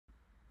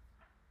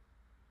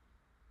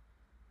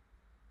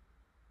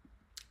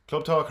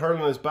Club Talk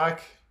Hurling is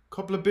back.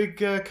 Couple of big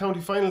county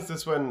finals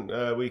this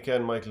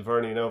weekend, Michael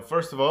Verney. Now,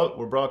 first of all,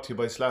 we're brought to you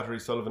by Slattery,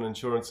 Sullivan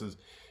Insurances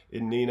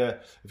in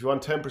Nenagh. If you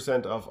want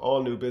 10% off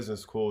all new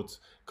business quotes,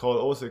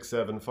 call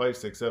 067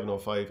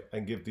 56705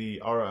 and give the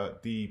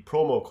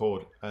promo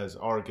code as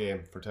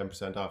OurGame for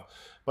 10% off.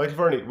 Michael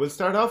Verney, we'll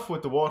start off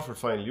with the Waterford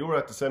final. You were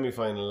at the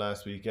semi-final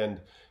last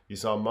weekend. You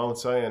saw Mount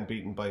Sion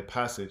beaten by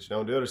Passage. Now,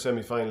 in the other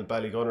semi-final,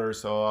 Ballygunner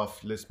saw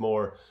off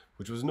Lismore,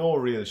 which was no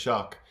real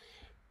shock.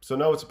 So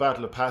now it's a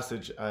battle of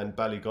Passage and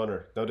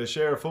Ballygunner. Now they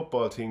share a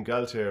football team,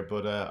 Galtier,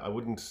 but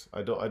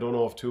I don't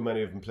know if too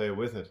many of them play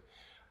with it.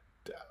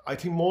 I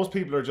think most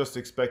people are just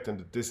expecting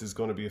that this is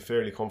going to be a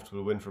fairly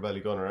comfortable win for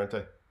Ballygunner, aren't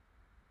they?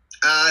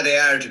 They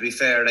are, to be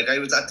fair. Like, I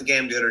was at the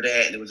game the other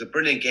day and it was a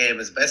brilliant game. It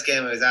was the best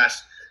game I was at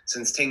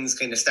since things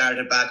kind of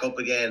started back up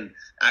again.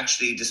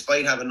 Actually,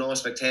 despite having no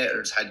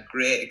spectators, had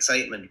great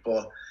excitement.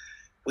 But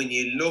when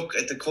you look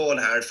at the cold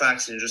hard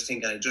facts and you're just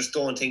thinking, I just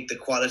don't think the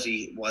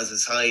quality was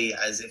as high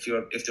as if they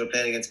were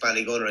playing against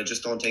Ballygunner. I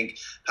just don't think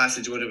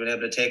Passage would have been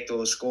able to take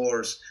those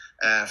scores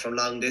from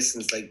long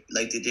distance like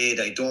they did.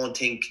 I don't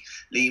think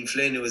Liam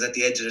Flynn, who was at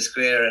the edge of the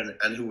square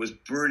and who was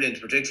brilliant,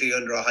 particularly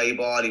under a high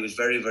ball, he was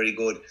very, very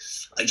good.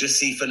 I just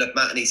see Philip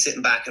Matney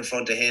sitting back in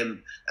front of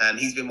him.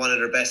 He's been one of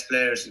their best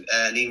players,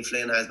 Liam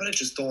Flynn has, but I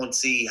just don't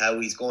see how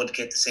he's going to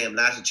get the same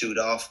latitude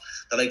off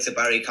the likes of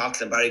Barry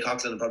Coughlin. Barry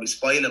Coughlin will probably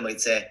spoil him,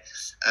 I'd say,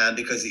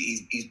 because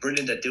he's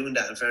brilliant at doing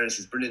that. In fairness,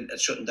 he's brilliant at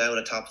shutting down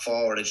a top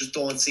forward. I just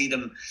don't see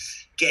them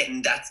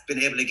been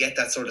able to get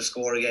that sort of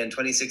score again.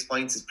 26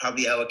 points is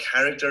probably out of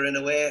character in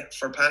a way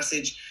for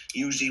Passage.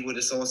 Usually would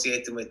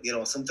associate them with,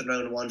 something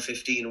around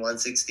 115,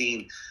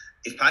 116.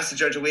 If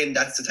Passage are to win,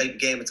 that's the type of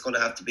game it's going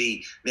to have to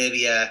be.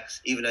 Maybe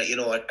even a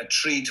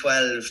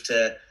 3-12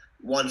 to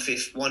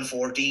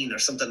 114 or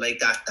something like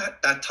that.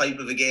 That type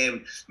of a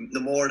game, no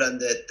more than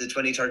the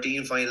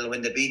 2013 final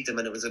when they beat them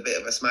and it was a bit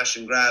of a smash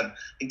and grab. I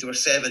think they were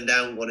 7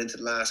 down going into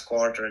the last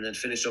quarter and then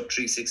finished up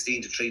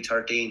 3-16 to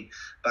 3-13.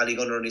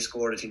 Ballygunner only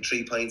scored, I think,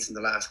 3 points in the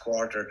last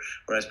quarter,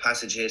 whereas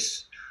Passage hit,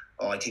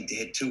 I think they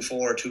hit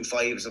 2-4,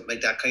 2-5 or something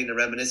like that, kind of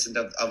reminiscent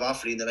of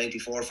Offaly in the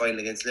 94 final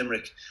against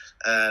Limerick.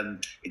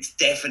 It's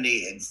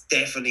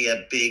definitely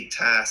a big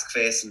task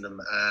facing them,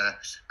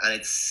 and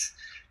it's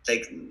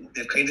like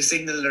they've kind of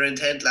signalled their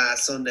intent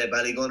last Sunday.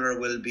 Ballygunner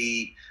will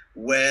be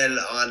well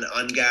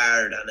on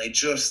guard, and I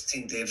just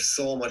think they have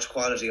so much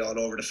quality all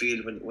over the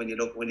field when you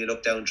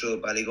look down through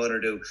it.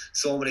 Ballygunner do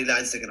so many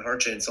lads that can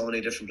hurt you in so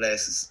many different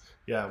places.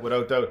 Yeah,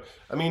 without doubt.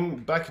 I mean,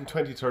 back in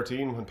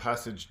 2013 when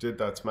Passage did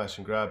that smash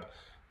and grab,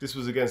 this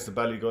was against the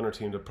Ballygunner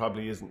team that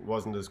probably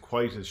wasn't as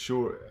quite as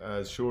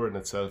sure in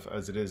itself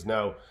as it is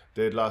now.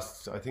 They had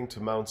lost, I think,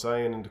 to Mount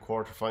Sion in the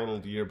quarter-final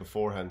the year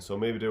beforehand, so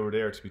maybe they were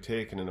there to be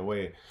taken in a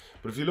way.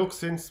 But if you look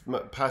since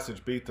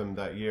Passage beat them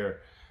that year,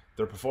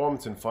 their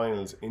performance in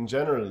finals, in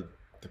general,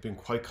 they've been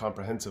quite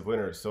comprehensive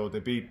winners. So they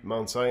beat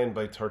Mount Sion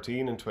by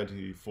 13 in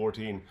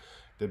 2014,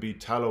 they beat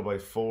Tallow by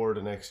 4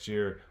 the next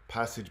year,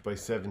 Passage by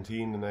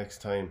 17 the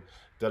next time,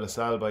 De La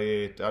Salle by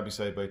 8,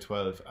 Abbeyside by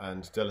 12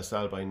 and De La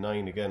Salle by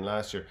 9 again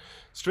last year.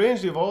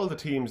 Strangely, of all the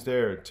teams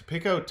there, to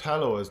pick out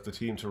Tallow as the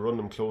team to run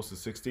them close to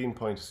 16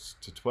 points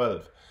to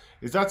 12,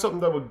 is that something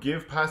that would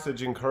give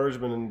Passage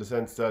encouragement in the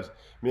sense that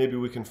maybe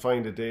we can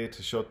find a day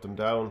to shut them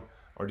down?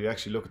 Or do you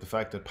actually look at the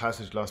fact that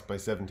Passage lost by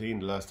 17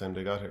 the last time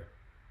they got here?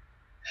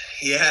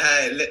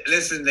 Yeah,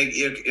 listen, like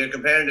you're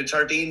comparing the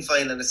 13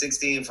 final and the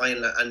 16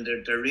 final, and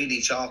they're really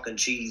chalk and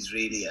cheese,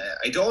 really.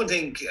 I don't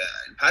think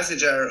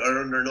Passage are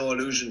under no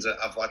illusions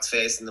of what's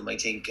facing them. I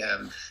think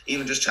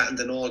even just chatting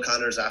to Noel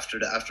Connors after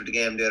the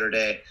game the other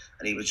day,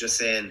 and he was just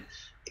saying,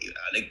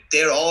 like,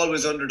 they're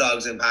always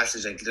underdogs in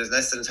Passage. Like, there's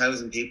less than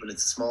 1,000 people.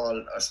 It's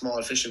a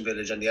small fishing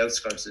village on the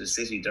outskirts of the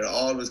city. They're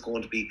always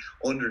going to be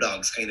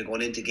underdogs, kind of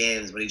going into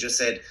games. But he just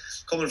said,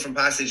 coming from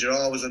Passage, you're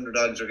always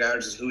underdogs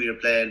regardless of who you're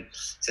playing.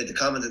 Said the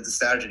comment at the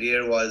start of the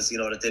year was,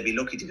 that they'd be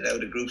lucky to get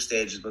out of group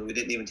stages, but we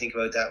didn't even think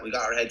about that. We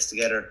got our heads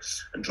together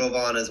and drove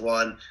on as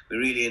one. We're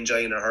really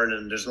enjoying our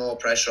hurling. There's no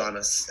pressure on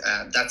us.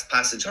 That's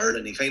Passage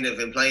hurling. He kind of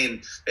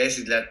implying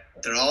basically that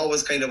they're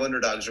always kind of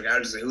underdogs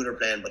regardless of who they're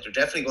playing, but they're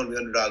definitely going to be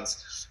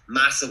underdogs,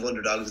 massive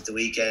underdogs at the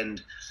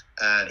weekend.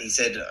 He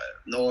said,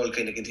 Noel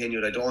kind of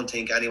continued, I don't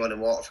think anyone in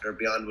Waterford or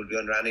beyond will be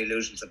under any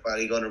illusions that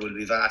Ballygunner will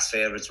be vast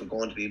favourites. We're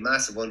going to be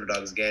massive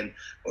underdogs again,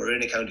 but we're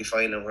in a county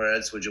final. Where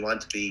else would you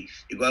want to be?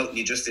 You go out and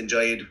you just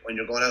enjoy it when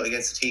you're going out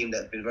against a team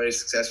that's been very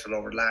successful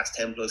over the last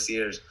 10 plus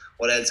years.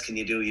 What else can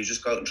you do? You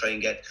just go out and try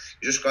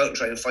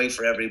and fight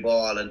for every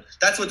ball, and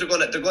that's what they're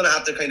going to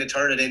have to kind of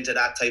turn it into,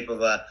 that type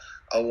of a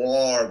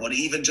war. But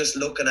even just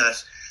looking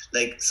at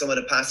like some of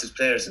the Passage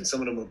players, and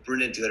some of them were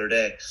brilliant the other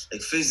day,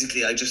 like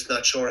physically I'm just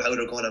not sure how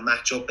they're going to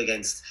match up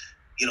against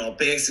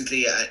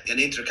basically an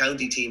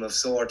inter-county team of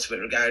sorts with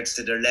regards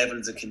to their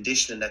levels of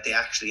conditioning that they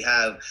actually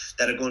have,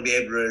 that are going to be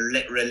able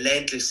to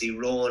relentlessly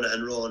run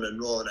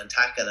and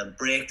tackle and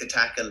break the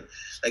tackle.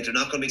 Like, they're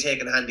not going to be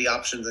taking handy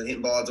options and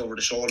hitting balls over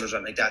the shoulders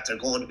or like that. They're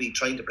going to be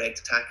trying to break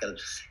the tackle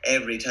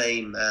every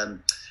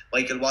time.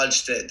 Michael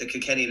Walsh, the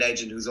Kilkenny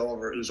legend who's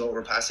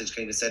over passage,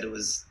 kind of said it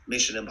was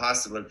mission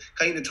impossible.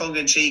 Kind of tongue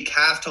in cheek,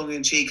 half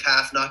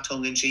not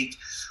tongue in cheek.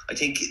 I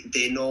think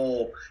they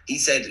know. He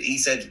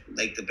said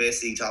like the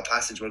basically top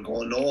passage were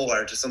going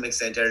nowhere to some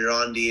extent earlier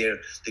on in the year.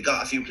 They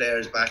got a few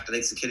players back. The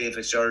likes of Killian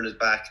Fitzgerald is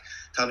back.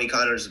 Tommy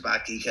Connors is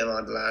back. He came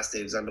on the last day.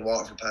 He was on the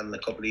Waterford panel a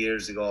couple of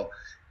years ago.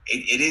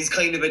 It is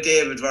kind of a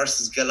David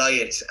versus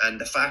Goliath, and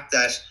the fact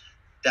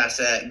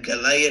that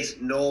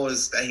Goliath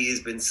knows that he has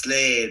been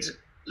slayed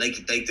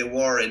like they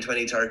were in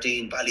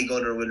 2013,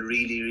 Ballygunner will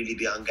really, really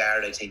be on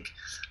guard, I think.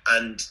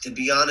 And to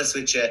be honest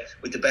with you,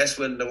 with the best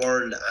will in the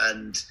world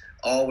and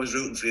always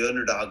rooting for the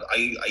underdog,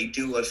 I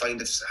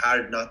find it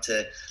hard not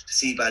to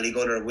see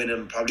Ballygunner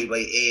winning probably by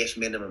 8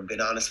 minimum,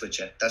 being honest with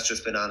you. That's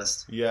just been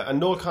honest. Yeah, and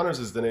Noel Connors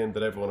is the name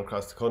that everyone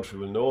across the country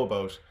will know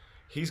about.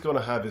 He's going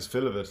to have his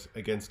fill of it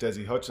against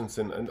Desi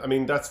Hutchinson. And I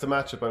mean, that's the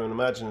matchup I'm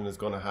imagining is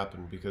going to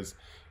happen, because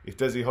if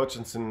Desi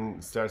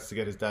Hutchinson starts to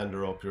get his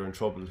dander up, you're in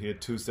trouble. He had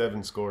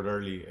 2-7 scored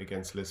early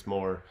against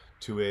Lismore,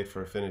 2-8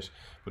 for a finish.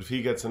 But if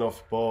he gets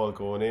enough ball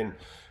going in,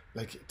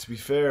 like, to be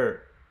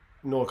fair,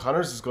 Noel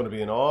Connors is going to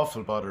be an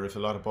awful bother if a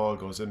lot of ball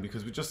goes in,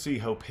 because we just see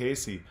how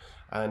pacey,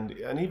 and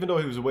even though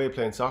he was away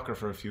playing soccer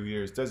for a few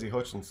years, Desi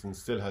Hutchinson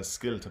still has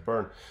skill to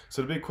burn.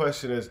 So the big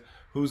question is,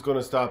 who's going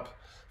to stop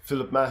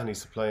Philip Mahoney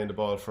supplying the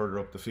ball further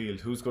up the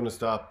field? Who's going to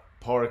stop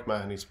Pádraig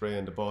Mahoney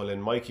spraying the ball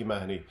in? Mikey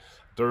Mahoney.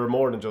 There are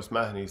more than just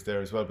Mahoney's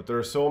there as well, but there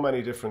are so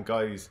many different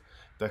guys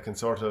that can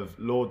sort of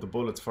load the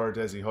bullets for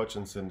Desi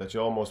Hutchinson that you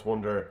almost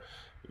wonder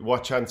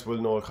what chance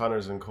will Noel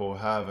Connors and co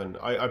have. And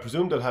I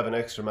presume they'll have an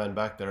extra man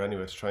back there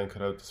anyway to try and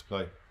cut out the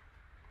supply.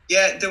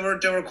 Yeah, they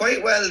were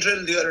quite well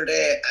drilled the other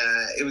day.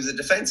 It was a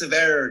defensive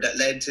error that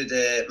led to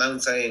the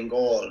Mount Sion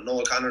goal.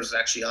 Noel Connors was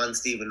actually on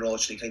Stephen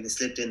Roach and he kind of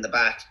slipped in the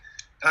back.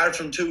 Apart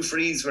from 2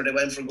 frees where they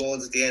went for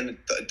goals at the end,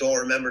 I don't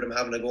remember them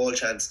having a goal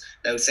chance.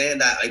 Now, saying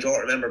that, I don't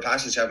remember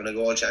Passage having a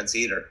goal chance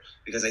either,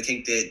 because I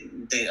think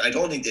I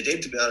don't think they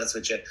did, to be honest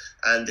with you.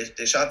 And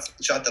they shot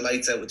the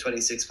lights out with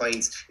 26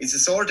 points. It's the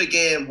sort of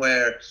game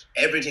where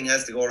everything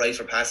has to go right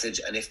for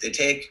Passage, and if they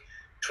take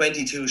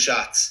 22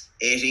 shots,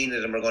 18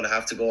 of them are going to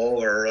have to go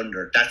over or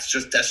under. That's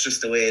just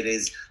the way it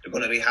is. They're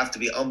going to have to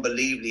be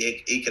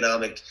unbelievably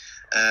economic.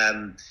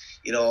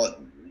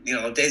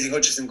 Desi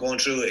Hutchinson going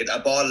through it, a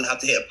ball will have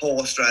to hit a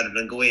post rather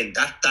than go in.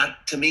 That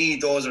to me,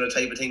 those are the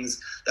type of things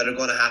that are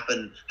going to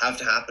have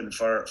to happen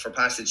for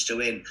Passage to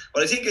win.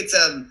 But I think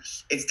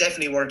it's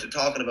definitely worth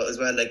talking about as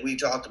well. Like we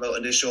talked about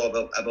in this show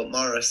about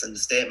Morris and the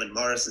statement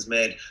Morris has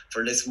made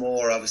for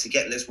Lismore, obviously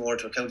getting Lismore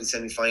to a county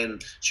semi-final,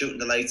 shooting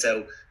the lights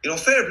out.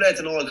 Fair play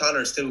to Noel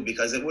Connors too,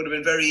 because it would have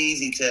been very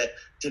easy to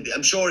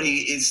I'm sure he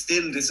is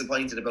still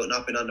disappointed about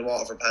not being on the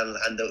Waterford panel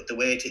and the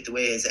way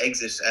his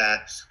exit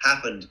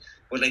happened.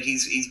 But like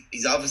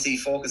he's obviously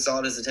focused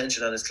all his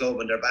attention on his club,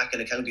 and they're back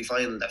in a county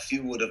final that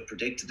few would have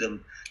predicted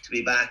them to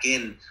be back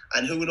in.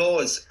 And who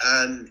knows?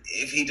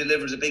 If he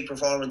delivers a big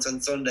performance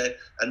on Sunday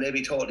and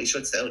maybe totally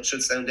shuts down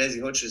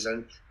Desi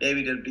Hutchinson,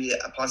 maybe there'll be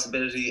a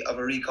possibility of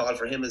a recall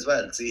for him as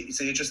well. So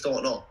you just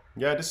don't know.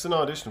 Yeah, this is an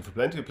audition for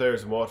plenty of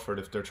players in Waterford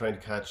if they're trying to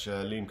catch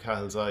Liam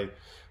Cahill's eye.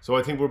 So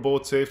I think we're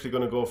both safely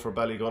going to go for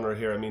Ballygunner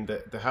here. I mean,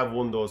 they have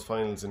won those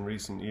finals in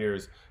recent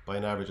years by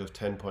an average of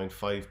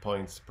 10.5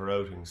 points per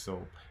outing,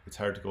 so it's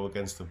hard to go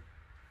against them.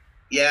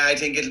 Yeah, I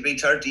think it'll be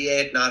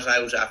 38 not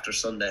out after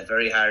Sunday.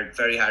 Very hard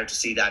to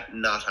see that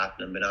not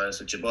happening, being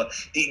honest with you. But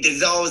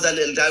there's always that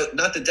little doubt,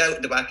 not the doubt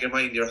in the back of your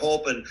mind. You're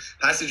hoping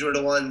Passage were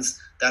the ones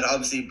that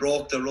obviously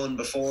broke the run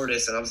before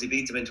this and obviously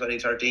beat them in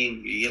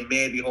 2013. You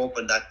may be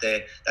hoping that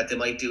they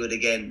might do it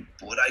again,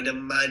 but I'd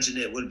imagine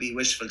it will be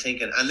wishful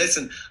thinking. And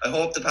listen, I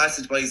hope the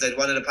Passage boys,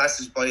 one of the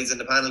Passage boys in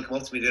the panel come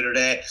up to me the other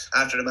day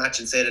after the match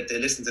and say that they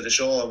listened to the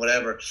show and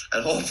whatever,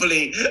 and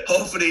hopefully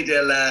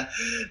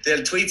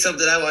they'll tweet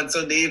something out on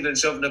Sunday evening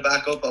shoving it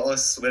back up at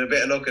us with a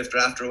bit of luck if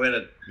they're after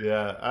winning.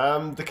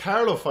 Yeah, the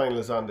Carlow final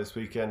is on this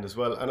weekend as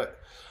well, and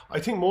I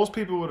think most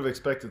people would have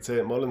expected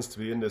St Mullins to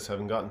be in this,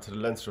 having gotten to the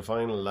Leinster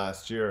final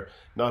last year.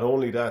 Not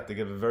only that, they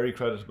gave a very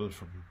creditable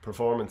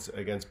performance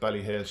against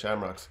Ballyhale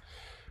Shamrocks,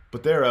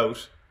 but they're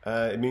out.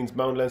 It means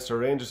Mount Leinster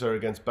Rangers are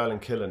against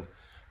Ballinkillen.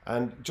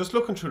 And just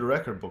looking through the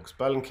record books,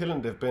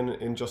 Ballinkillen, they've been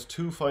in just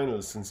 2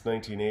 finals since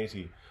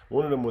 1980.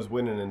 One of them was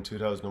winning in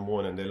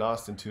 2001 and they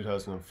lost in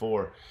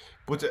 2004.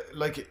 But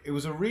it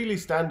was a really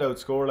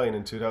standout scoreline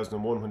in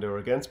 2001 when they were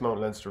against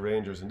Mount Leinster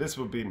Rangers, and this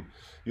would be,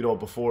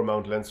 before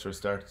Mount Leinster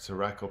started to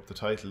rack up the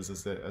titles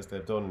as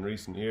they've done in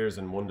recent years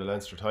and won the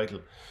Leinster title.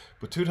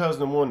 But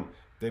 2001,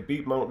 they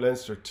beat Mount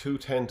Leinster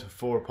 2-10 to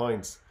 4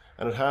 points,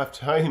 and at half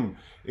time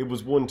it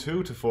was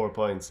 1-2 to 4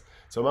 points.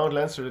 So Mount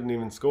Leinster didn't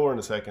even score in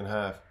the second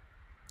half.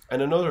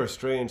 And another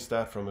strange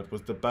stat from it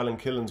was that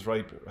Ballinkillen's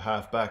right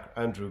half back,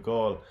 Andrew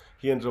Gall,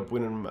 he ended up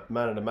winning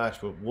man of the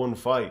match with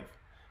 1-5,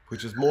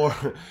 which is more,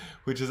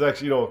 which is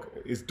actually, you know,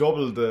 is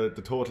double the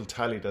total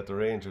tally that the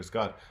Rangers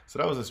got. So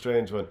that was a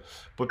strange one.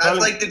 But that's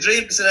like the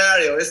dream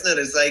scenario, isn't it?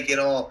 It's like, you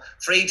know,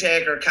 free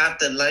taker,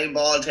 captain, line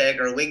ball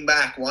taker, wing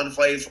back,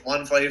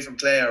 1-5 from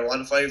player,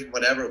 1-5 from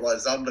whatever it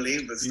was.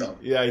 Unbelievable stuff.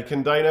 Yeah, he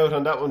can dine out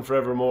on that one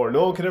forevermore.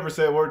 No one can ever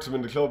say a word to him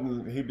in the club,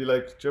 and he'd be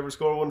like, "Did you ever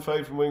score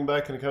 1-5 from wing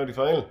back in a county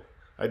final?"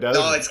 I doubt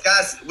No, it. it's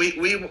gas. We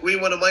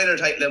won a minor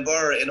title in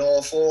Burr in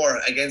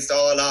 2004 against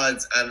all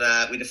odds, and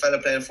we had a fella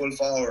playing full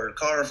forward,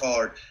 corner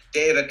forward,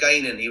 David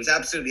Guinan. He was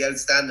absolutely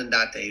outstanding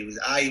that day.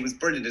 He was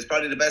brilliant. It's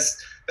probably the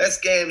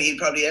best game he'd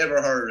probably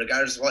ever heard,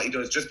 regardless of what he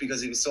does, just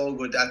because he was so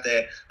good that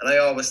day. And I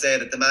always say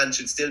that the man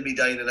should still be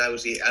dining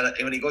out.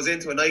 And when he goes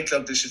into a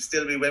nightclub, there should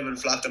still be women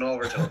flocking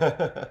over to him.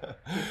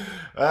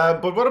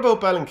 But what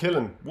about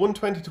Ballinkillen?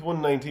 120 to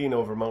 119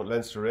 over Mount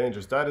Leinster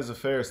Rangers. That is a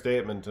fair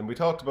statement, and we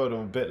talked about them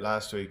a bit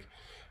last week.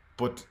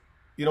 But,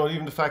 you know,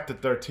 even the fact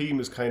that their team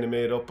is kind of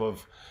made up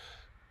of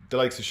the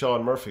likes of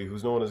Sean Murphy,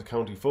 who's known as a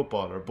county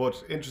footballer,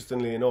 but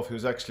interestingly enough, he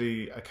was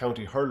actually a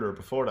county hurler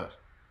before that.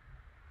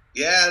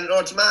 Yeah, no,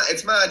 it's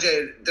mad.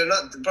 They're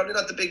probably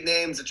not the big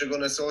names that you're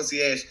going to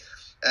associate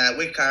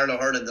with Carlow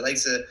hurling. The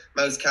likes of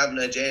Mouse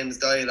Kavanagh, James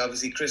Doyle,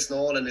 obviously Chris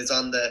Nolan is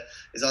on the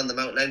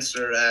Mount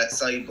Leinster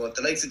side, but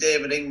the likes of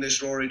David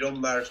English, Rory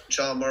Dunbar,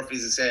 Sean Murphy,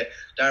 as I say,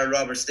 Darryl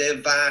Roberts, they have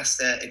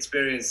vast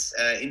experience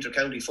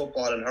inter-county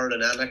football and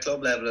hurling, and at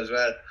club level as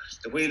well.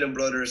 The Whelan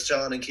brothers,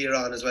 Sean and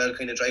Kieran as well,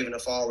 kind of driving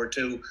it forward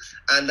too.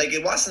 And like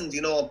it wasn't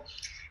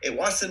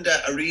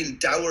a real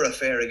dour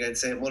affair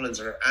against St. Mullins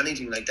or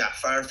anything like that.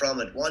 Far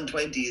from it.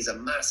 120 is a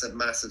massive,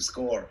 massive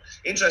score.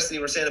 Interestingly,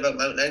 we're saying about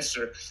Mount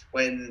Leinster,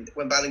 when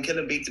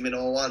Ballinkillen beat them in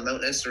 2001,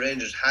 Mount Leinster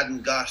Rangers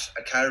hadn't got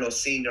a Carlow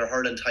senior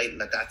hurling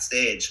title at that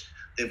stage.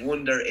 They've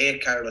won their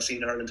 8 Carlow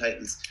senior hurling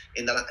titles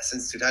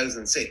since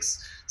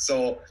 2006.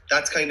 So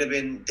that's kind of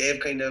they've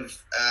kind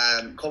of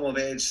come of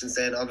age since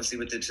then, obviously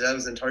with the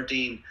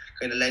 2013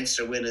 kind of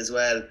Leinster win as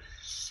well.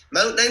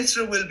 Mount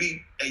Leinster will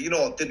be,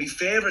 they'll be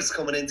favourites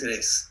coming into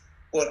this,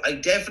 but I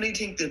definitely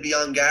think they'll be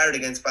on guard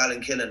against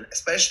Ballinkillen,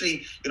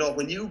 especially,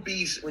 when you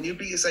beat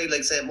a side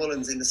like St.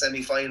 Mullins in the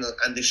semi-final,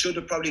 and they should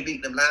have probably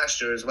beaten them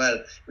last year as well.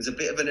 It was a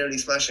bit of an early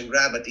smash and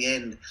grab at the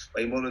end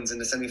by Mullins in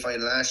the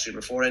semi-final last year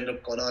before ending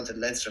up going on to the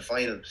Leinster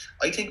final.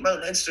 I think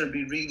Mount Leinster will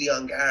be really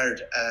on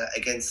guard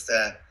against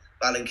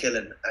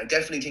Ballinkillen. I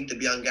definitely think they'll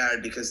be on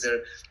guard because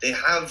they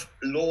have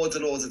loads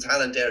and loads of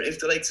talent there. If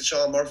the likes of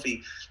Sean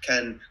Murphy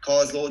can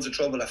cause loads of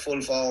trouble at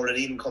full forward and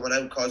even coming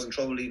out causing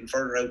trouble even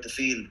further out the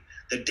field,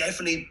 they'll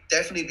definitely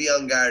be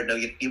on guard. Now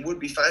you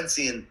would be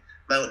fancying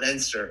Mount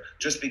Leinster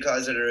just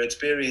because of their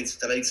experience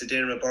with the likes of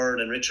Dermot Byrne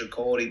and Richard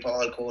Cody,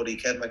 Paul Cody,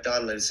 Kev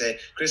McDonald, I'd say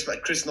Chris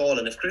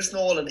Nolan. If Chris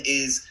Nolan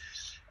is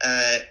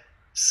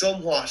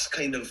somewhat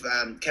kind of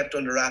kept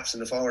under wraps in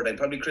the forward line,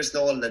 probably Chris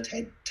Nolan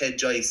and Ted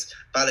Joyce,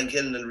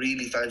 Ballinkillen will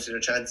really fancy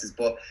their chances.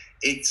 But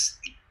it's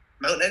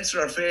Mount Leinster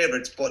are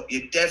favourites, but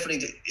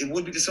it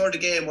would be the sort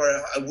of game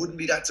where I wouldn't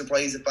be that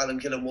surprised if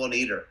Ballinkillen won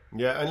either.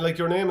 Yeah, and like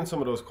you're naming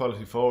some of those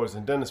quality forwards,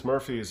 and Dennis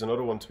Murphy is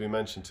another one to be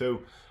mentioned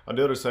too. On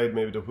the other side,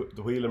 maybe the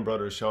Whelan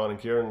brothers, Sean and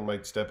Kieran,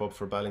 might step up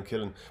for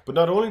Ballinkillen. But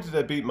not only did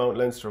they beat Mount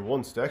Leinster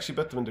once, they actually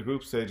beat them in the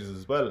group stages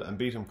as well and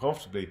beat them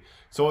comfortably.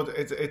 So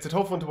it's a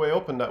tough one to weigh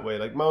up in that way.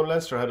 Like Mount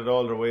Leinster had it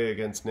all their way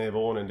against Naomh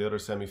Eoin in the other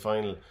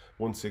semi-final,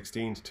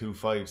 116 to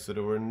 2-5, so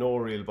there were no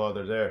real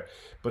bother there.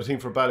 But I think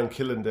for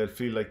Ballinkillen, they'll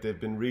feel like they've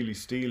been really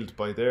steeled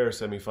by their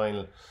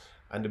semi-final,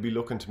 and they'll be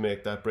looking to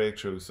make that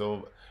breakthrough.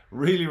 So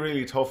really,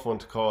 really tough one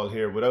to call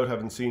here without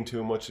having seen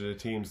too much of the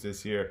teams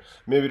this year.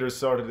 Maybe there's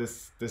sort of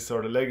this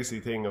sort of legacy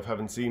thing of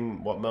having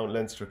seen what Mount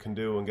Leinster can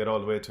do and get all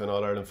the way to an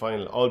All-Ireland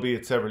final,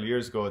 albeit several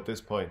years ago at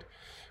this point.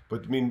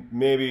 But I mean,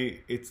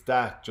 maybe it's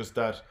just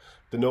that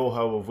the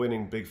know-how of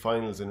winning big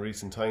finals in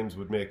recent times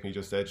would make me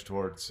just edge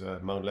towards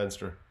Mount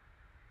Leinster.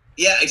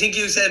 Yeah, I think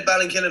you said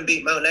Ballinkillen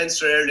beat Mount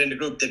Leinster early in the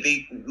group. They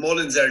beat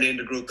Mullins early in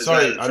the group as well.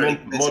 Sorry, I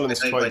meant Mullins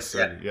twice.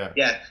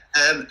 Yeah.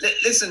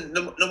 Listen,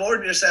 no more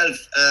than yourself.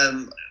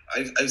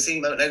 I've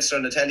seen Mount Leinster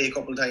on the telly a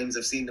couple of times.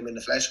 I've seen them in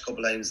the flesh a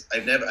couple of times.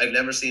 I've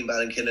never seen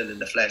Ballinkillen in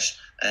the flesh.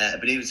 I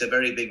believe it's a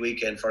very big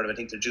weekend for them. I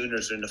think their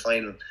juniors are in the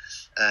final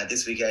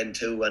this weekend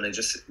too. And I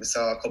just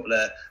saw a couple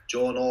of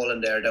Joe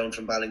Nolan there down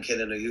from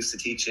Ballinkillen who used to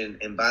teach in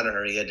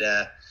Banagher. He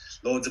had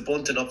loads of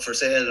bunting up for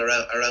sale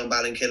around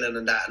Ballinkillen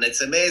and that, and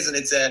it's amazing.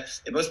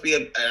 It must be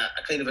a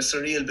kind of a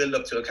surreal build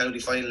up to a county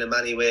final in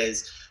many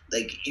ways.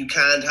 Like, you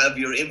can't have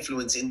your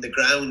influence in the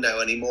ground now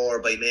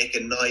anymore by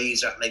making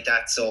noise or like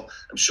that. So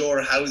I'm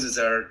sure houses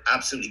are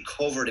absolutely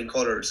covered in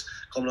colours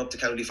coming up to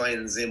county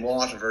finals in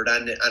Waterford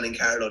and in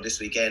Carlow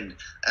this weekend.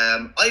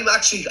 I'm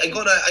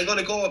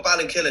gonna go with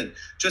Ballinkillen.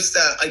 Just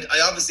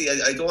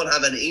I don't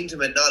have an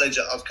intimate knowledge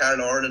of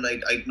Carlow hurling.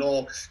 I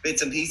know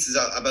bits and pieces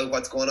about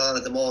what's going on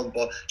at the moment,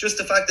 but just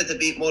the fact that they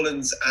beat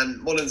Mullins,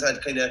 and Mullins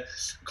had kind of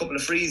a couple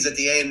of frees at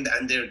the end,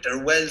 and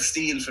they're well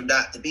steeled from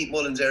that. They beat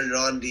Mullins earlier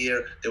on in the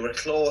year. They were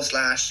close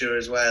last year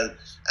as well.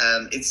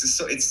 It's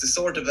the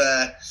sort of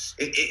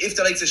if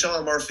the likes of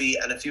Sean Murphy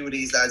and a few of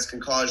these lads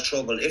can cause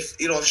trouble, if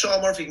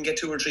Sean Murphy can get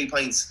 2 or 3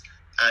 points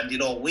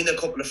and win a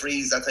couple of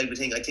frees, that type of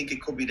thing. I think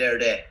it could be their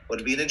day.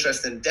 But it'll be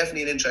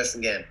definitely an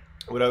interesting game.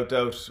 Without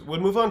doubt. We'll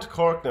move on to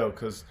Cork now,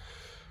 because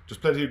there's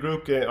plenty of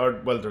group game,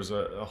 there's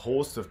a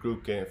host of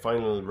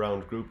final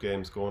round group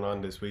games going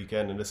on this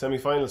weekend, and the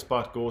semi-final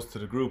spot goes to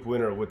the group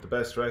winner with the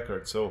best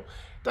record. So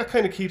that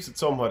kind of keeps it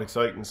somewhat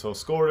exciting. So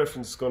score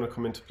difference is going to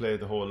come into play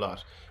the whole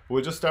lot. But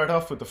we'll just start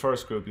off with the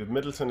first group. You have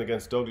Middleton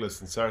against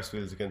Douglas and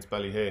Sarsfields against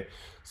Ballyhay.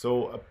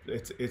 So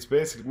it's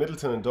basically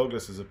Middleton and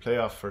Douglas is a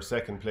playoff for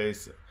second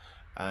place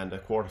and a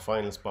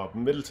quarter-final spot.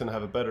 Middleton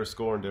have a better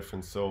scoring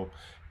difference, so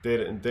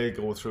they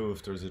go through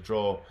if there's a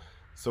draw.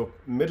 So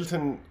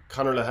Middleton,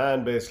 Conor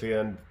Lahan basically,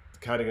 and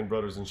Cadigan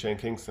brothers and Shane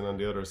Kingston on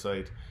the other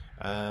side.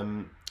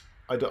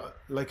 I don't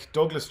like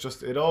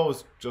Douglas. It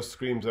always just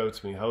screams out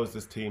to me, how is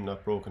this team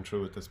not broken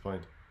through at this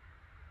point?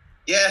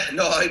 Yeah,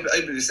 no, I'd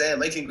be the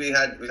same. I think we've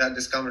had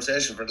this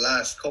conversation for the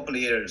last couple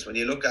of years. When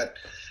you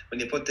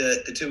put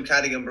the two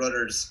Cadigan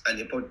brothers and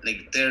you put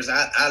there's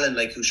Alan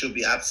who should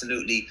be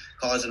absolutely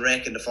causing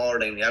wreck in the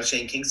forward line. You have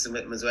Shane Kingston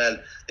with him as well.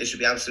 They should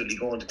be absolutely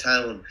going to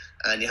town.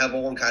 And you have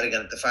Owen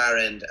Cadigan at the far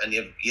end, and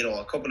you have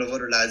a couple of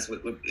other lads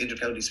with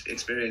inter-county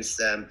experience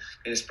kind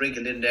of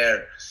sprinkled in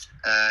there.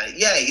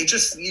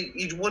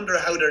 You'd wonder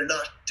how they're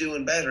not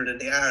doing better than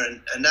they are,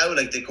 and now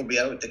they could be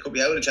out. They could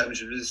be out of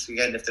championship this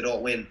weekend if they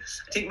don't win.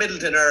 I think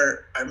Middleton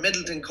are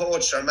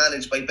coached or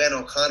managed by Ben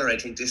O'Connor, I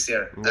think, this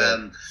year. Yeah.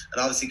 And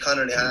obviously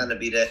Conor Lahan would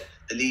be the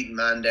leading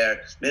man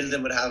there.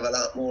 Middleton would have a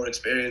lot more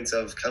experience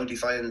of county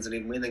finals and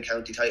even winning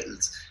county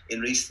titles in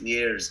recent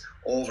years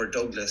over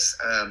Douglas.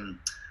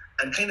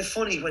 And kind of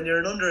funny, when you're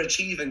an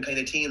underachieving kind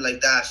of team like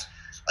that,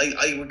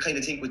 I would kind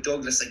of think with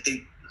Douglas,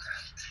 they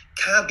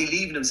can't be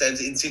leaving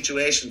themselves in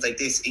situations like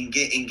this, in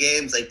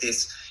games like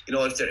this.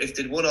 If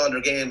they'd won all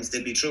their games,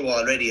 they'd be through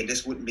already, and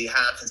this wouldn't be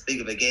half as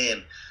big of a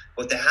game.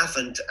 But they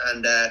haven't,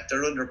 and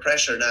they're under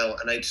pressure now.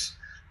 And I'd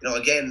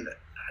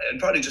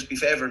probably just be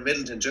favouring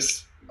Middleton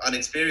just on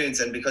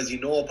experience, and because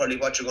probably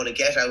what you're going to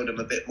get out of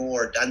them a bit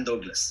more than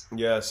Douglas.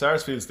 Yeah,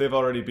 Sarsfields, they've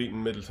already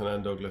beaten Middleton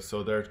and Douglas,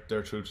 so they're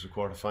through to the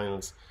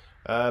quarterfinals.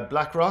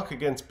 Blackrock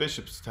against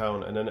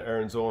Bishopstown, and then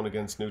Erin's Own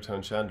against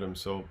Newtown Chandram.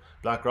 So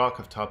Blackrock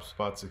have top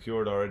spot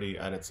secured already,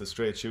 and it's a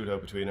straight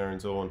shootout between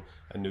Erin's Own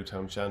and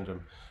Newtown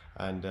Chandram.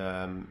 And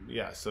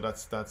so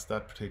that's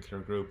that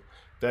particular group.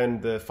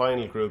 Then the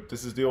final group,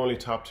 this is the only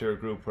top tier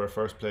group where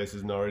first place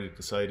isn't already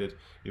decided.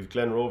 You have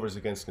Glen Rovers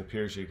against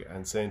Napiershig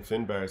and St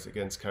Finbarrs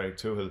against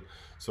Carricktuhill.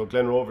 So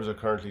Glen Rovers are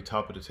currently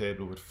top of the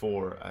table with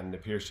 4, and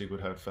Napiershig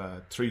would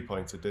have 3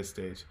 points at this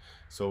stage.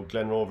 So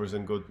Glen Rovers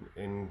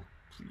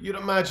you'd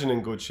imagine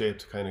in good shape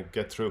to kind of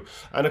get through.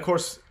 And of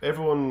course,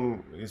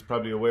 everyone is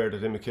probably aware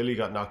that Immakelly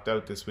got knocked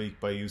out this week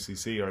by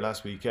UCC, or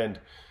last weekend,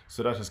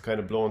 so that has kind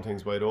of blown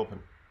things wide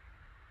open.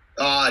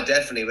 Oh,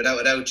 definitely,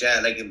 without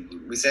yeah. Like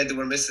we said, they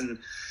were missing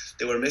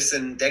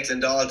Declan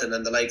Dalton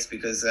and the likes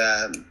because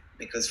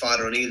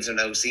Father O'Neill's are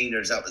now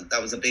seniors.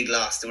 That was a big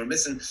loss. They were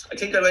missing. I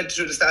think I went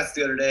through the stats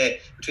the other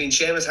day. Between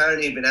Seamus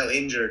Harney had been out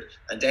injured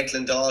and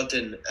Declan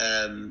Dalton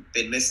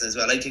been missing as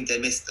well. I think they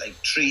missed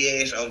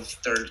 3-8 of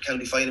their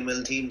county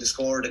final team to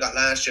score they got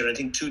last year. I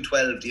think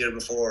 2-12 the year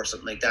before or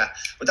something like that.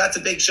 But that's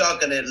a big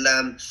shock, and it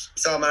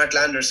saw Mark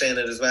Lander saying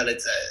it as well.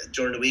 It's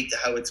during the week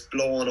how it's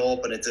blown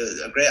open. It's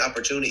a great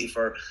opportunity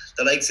for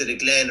the likes of the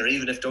Glen, or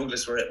even if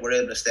Douglas were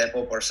able to step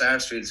up, or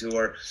Sarsfields, who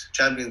were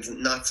champions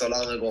not so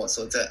long ago.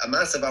 So it's a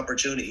massive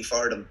opportunity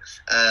for them.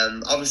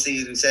 Obviously,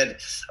 as we said,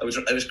 I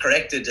was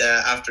corrected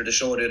after the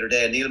show the other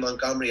day. Neil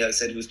Montgomery, I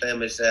said, who was playing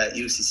with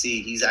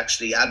UCC, he's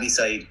actually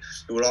Abbeyside,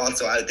 who were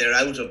also out of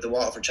the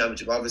Waterford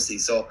Championship, obviously.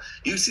 So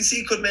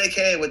UCC could make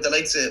hay with the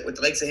likes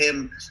of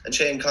him and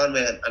Shane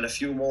Conway and a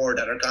few more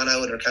that are gone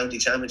out of their county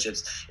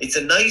championships. It's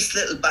a nice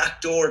little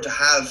back door to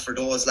have for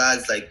those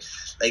lads.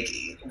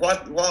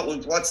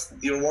 What's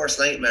your worst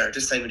nightmare at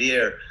this time of the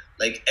year?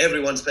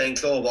 Everyone's playing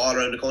club all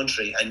around the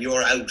country and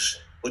you're out,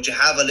 but you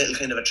have a little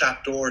kind of a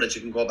trap door that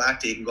you can go back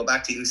to. You can go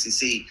back to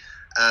UCC,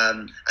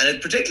 and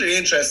it's particularly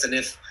interesting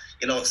if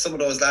some of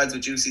those lads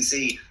with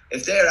UCC,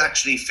 if they're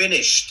actually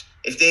finished,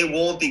 if they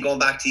won't be going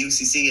back to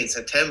UCC in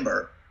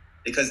September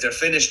because they're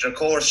finished their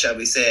course, shall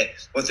we say,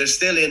 but they're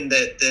still in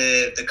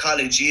the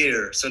college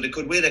year, so they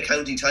could win a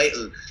county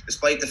title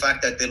despite the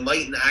fact that they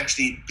mightn't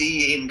actually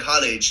be in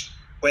college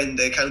when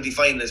the county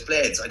final is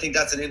played. So I think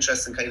that's an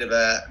interesting kind of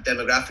a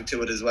demographic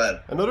to it as well.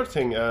 Another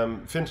thing,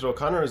 Fintan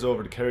O'Connor is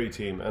over the Kerry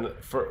team, and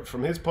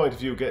from his point of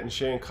view, getting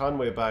Shane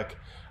Conway back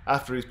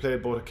after he's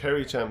played both a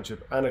Kerry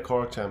Championship and a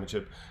Cork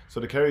Championship. So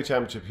the Kerry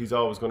Championship, he's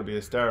always going to be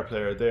a star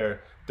player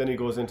there. Then he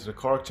goes into the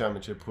Cork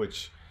Championship,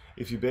 which,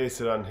 if you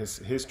base it on his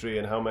history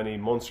and how many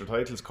Munster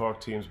titles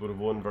Cork teams would have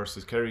won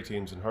versus Kerry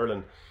teams in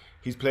hurling,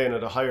 he's playing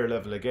at a higher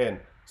level again.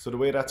 So the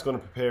way that's going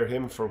to prepare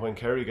him for when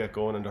Kerry get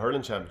going in the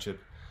hurling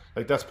championship,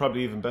 that's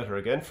probably even better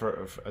again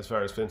for as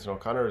far as Fintan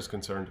O'Connor is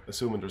concerned,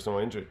 assuming there's no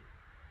injury.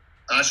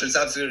 Sure, it's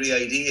absolutely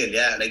ideal.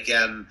 Yeah, like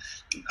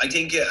I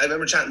think I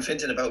remember chatting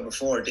Fintan about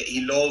before. That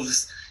he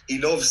loves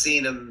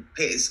seeing him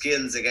pit his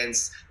skills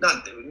against.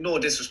 Not no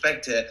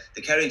disrespect to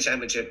the Kerry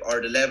Championship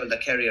or the level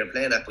that Kerry are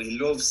playing at, but he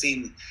loves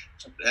seeing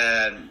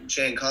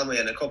Shane Conway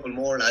and a couple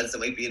more lads that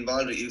might be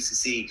involved with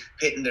UCC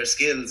pitting their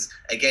skills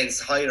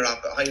against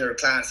higher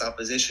class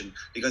opposition,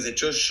 because it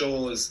just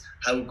shows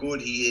how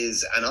good he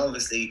is. And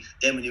obviously,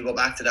 then when you go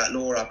back to that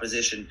lower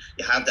opposition,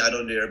 you have that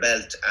under your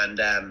belt, and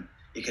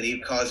you can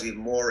even cause even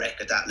more wreck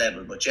at that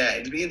level. But yeah,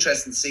 it'll be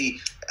interesting to see.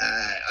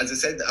 As I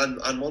said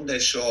on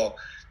Monday's show,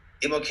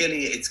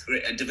 Kilkenny, it's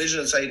great. A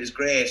divisional side is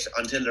great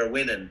until they're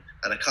winning,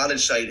 and a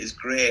college side is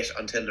great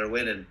until they're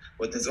winning.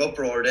 But there's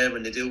uproar then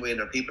when they do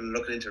win, or people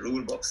looking into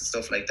rule books and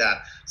stuff like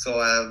that. So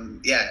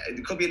yeah,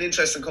 it could be an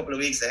interesting couple of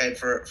weeks ahead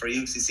for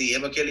UCC.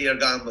 Kilkenny are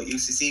gone, but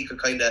UCC could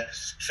kind of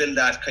fill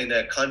that kind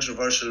of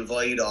controversial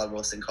void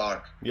almost in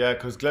Cork. Yeah,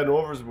 because Glen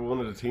Rovers were one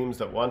of the teams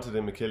that wanted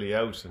Kilkenny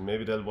out, and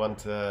maybe they'll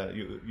want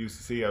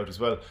UCC out as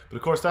well. But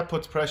of course, that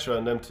puts pressure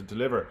on them to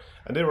deliver.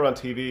 And they were on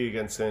TV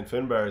against St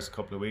Finbarrs a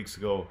couple of weeks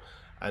ago,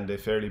 and they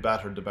fairly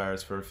battered the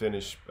Bars for a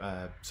finish.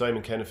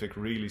 Simon Kennefick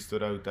really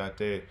stood out that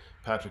day.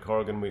 Patrick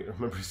Horgan, we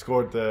remember he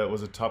scored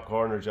was a top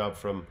corner job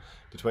from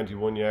the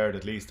 21 yard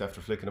at least after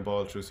flicking a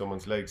ball through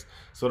someone's legs.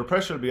 So the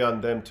pressure will be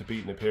on them to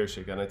beat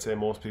Napiershik, and I'd say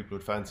most people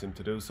would fancy him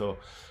to do so.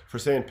 For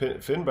St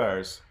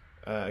Finbarrs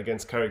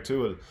against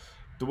Carrigtwohill,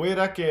 the way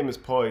that game is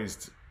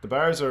poised, the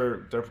Bars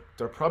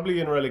they're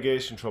probably in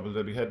relegation trouble.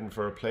 They'll be heading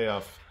for a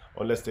playoff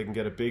unless they can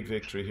get a big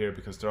victory here,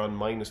 because they're on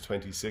minus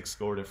 26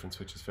 score difference,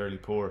 which is fairly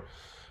poor.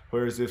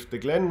 Whereas if the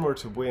Glen were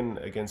to win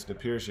against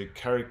Napiershik,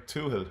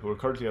 Carrigtwohill, who are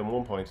currently on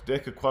 1 point, they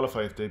could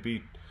qualify if they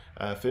beat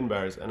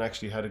Finbarrs and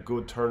actually had a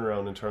good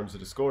turnaround in terms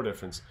of the score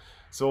difference.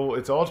 So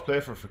it's all to play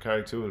for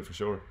Carrigtwohill for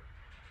sure.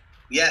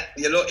 Yeah,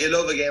 you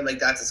love a game like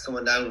that that's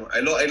coming down.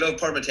 I love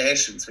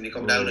permutations when you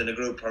come down in a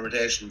group,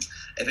 permutations.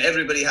 If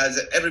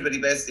everybody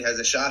basically has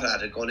a shot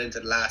at it going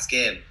into the last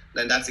game,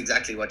 then that's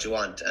exactly what you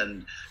want.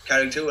 And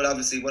Carrigtwohill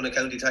obviously won a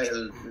county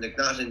title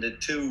not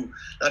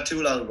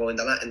too long ago in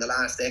the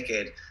last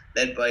decade,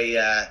 led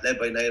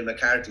by Niall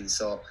McCarthy.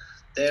 So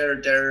they're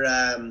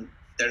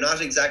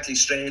not exactly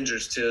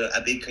strangers to a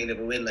big kind of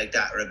a win like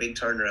that, or a big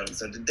turnaround.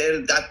 So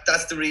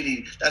that's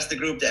the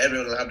group that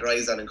everyone will have their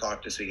eyes on in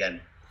Cork this weekend.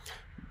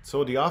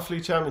 So the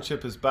Offaly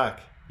Championship is back.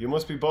 You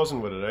must be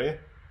buzzing with it, are you?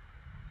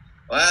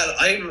 Well,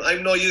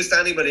 I'm no use to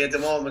anybody at the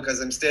moment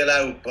because I'm still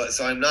out, but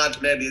so I'm not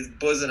maybe as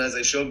buzzing as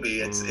I should be.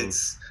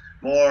 It's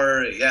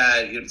more,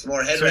 it's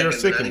more head. So you're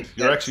sickened.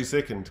 You're actually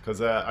sickened,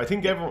 because I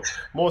think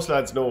most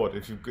lads know it.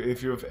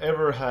 If you've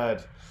ever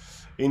had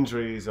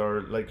injuries,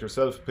 or like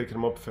yourself picking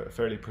them up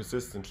fairly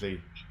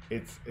persistently,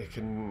 it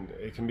can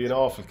be an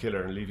awful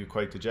killer and leave you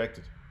quite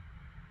dejected.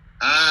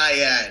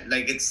 Yeah,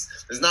 like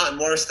there's nothing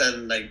worse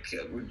than like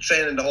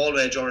training the whole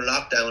way during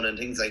lockdown and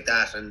things like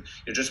that, and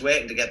you're just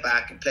waiting to get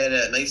back. And played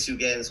a nice few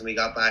games when we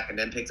got back, and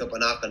then picked up a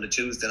knock on the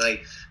Tuesday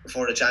night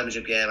before the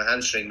championship game, a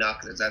hamstring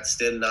knock that's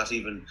still not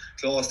even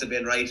close to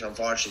being right,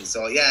 unfortunately.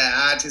 So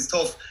yeah, it is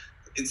tough.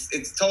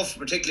 It's tough,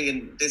 particularly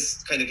in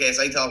this kind of case.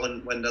 I thought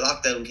when the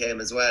lockdown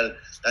came as well,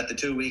 that the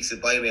 2 weeks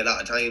would buy me a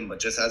lot of time, but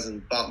just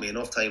hasn't bought me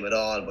enough time at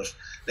all. But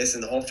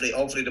listen, hopefully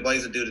the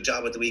boys will do the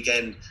job at the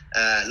weekend.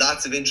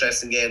 Lots of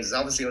interesting games. There's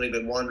obviously only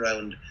been one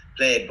round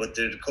played, but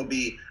there could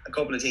be a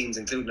couple of teams,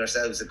 including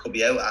ourselves, that could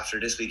be out after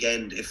this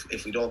weekend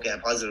if we don't get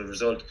a positive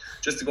result.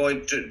 Just to go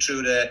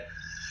through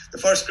the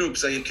first group,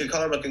 so you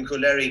Kilcormac and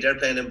Coolderry, they're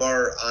playing in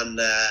Burr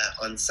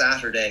on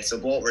Saturday. So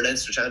both were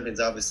Leinster champions,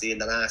 obviously, in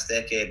the last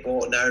decade.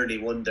 Both narrowly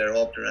won their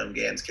opening round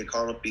games.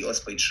 Kilcormac beat us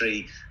by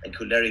 3, and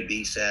Coolderry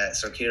beat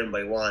Sir Kieran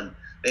by 1.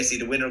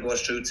 Basically, the winner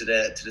goes through to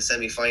the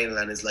semi-final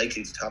and is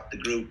likely to top the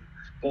group.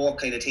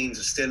 Both kind of teams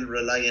are still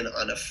relying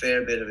on a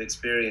fair bit of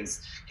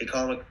experience.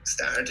 Kilcormac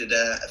started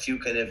a few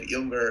kind of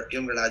younger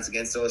lads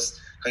against us.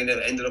 Kind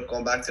of ended up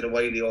going back to the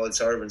wily old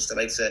servants, the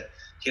likes of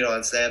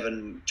Kieran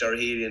Slevin, Ger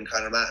Healy and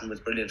Conor Matton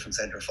was brilliant from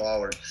centre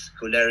forward.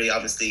 Coolderry,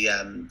 obviously,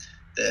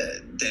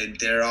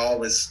 they're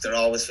always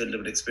filled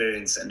with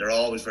experience, and they're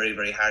always very,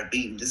 very hard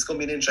beaten. This is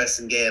going to be an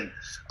interesting game.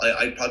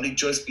 I'd probably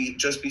just be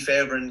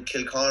favouring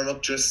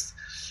Kilcormac,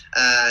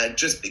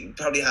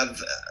 probably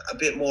have a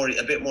bit more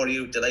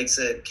youth. The likes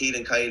of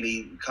Keelan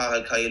Kiley,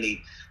 Cathal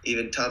Kiley,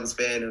 even Tom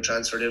Spain, who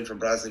transferred in from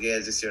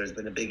Brosnagales this year, has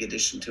been a big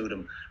addition to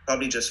them. I'd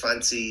probably just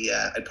fancy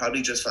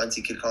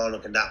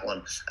Kilcormac in that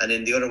one. And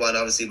in the other one,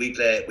 obviously we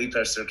play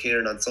Sir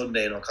Kieran on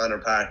Sunday in O'Connor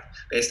Park.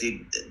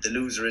 Basically, the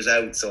loser is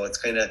out, so it's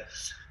kind of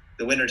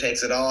the winner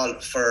takes it all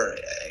for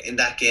in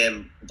that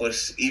game. But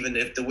even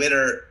if the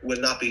winner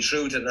will not be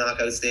through to the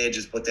knockout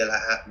stages, but they'll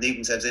leave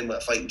themselves in with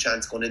a fighting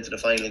chance going into the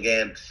final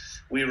game.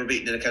 We were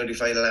beaten in the county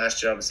final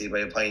last year, obviously, by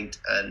a point,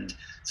 and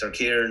Sir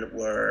Kieran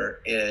were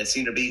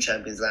Senior B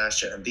champions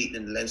last year and beaten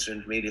in the Leinster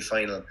Intermediate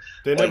final.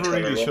 They never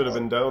really should have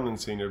been down in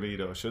Senior B,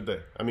 though, should they?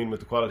 I mean, with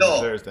the quality of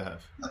players they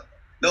have.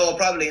 No,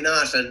 probably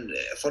not. And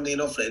funnily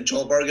enough,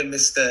 Joe Bergen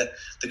missed the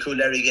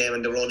Coolderry game,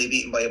 and they were only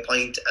beaten by a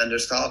point. And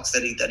there's talks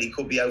that he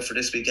could be out for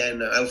this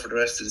weekend, out for the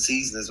rest of the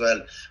season as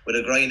well, with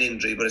a groin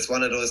injury. But it's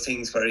one of those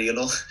things where you'll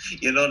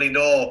only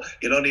know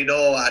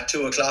at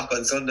 2:00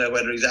 on Sunday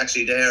whether he's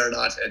actually there or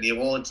not, and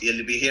you'll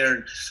be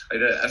hearing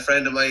a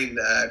friend of mine,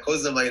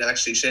 cousin of mine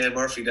actually, Shane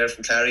Murphy there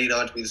from Clarine,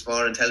 on to me this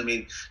morning telling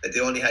me that they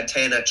only had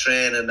 10 at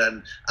training,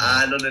 and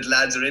none of the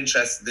lads are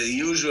interested. The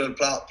usual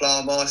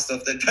plow moss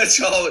stuff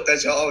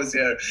that you always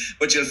hear.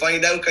 But you'll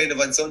find out kind of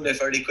on Sunday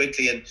fairly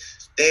quickly, and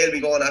they'll be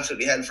going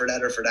absolutely hell for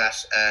leather for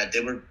that. They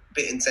were a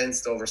bit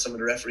incensed over some of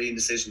the refereeing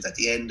decisions at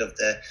the end of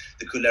the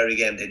Coolderry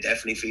game. They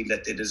definitely feel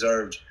that they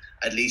deserved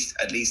at least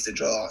a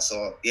draw.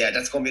 So yeah,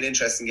 that's going to be an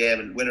interesting game,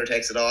 and winner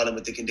takes it all. And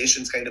with the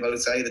conditions kind of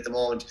outside at the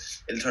moment,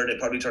 it'll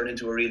probably turn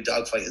into a real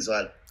dogfight as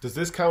well. Does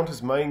this count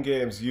as mind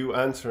games? You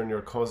answering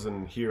your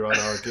cousin here on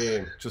Our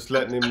Game, just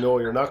letting him know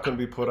you're not going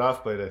to be put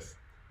off by this.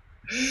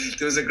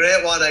 There was a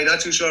great one. I'm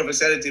not too sure if I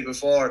said it to you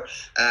before.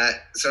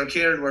 Sir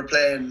Kieran were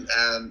playing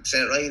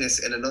St.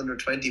 Rhinus in an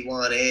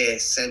under-21A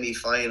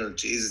semi-final.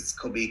 Jesus, it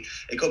could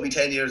be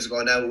 10 years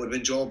ago now. It would have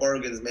been Joe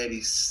Bergen's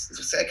maybe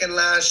second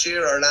last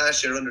year or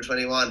last year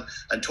under-21.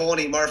 And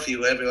Tony Murphy,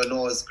 who everyone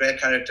knows, great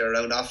character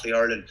around Offaly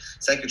Hurling,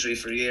 secretary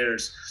for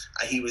years.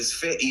 He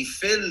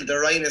filled the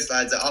Rhinus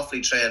lads at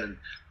Offaly training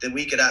the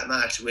week of that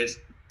match with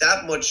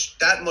that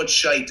much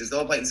shite. There's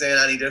no point in saying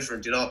any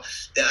different, you know.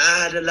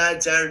 The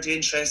lads aren't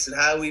interested,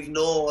 how we've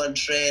no one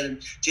training.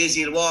 Jeez,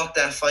 you'll walk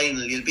that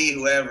final, you'll be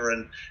whoever.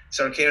 And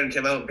Sir Kieran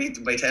came out and beat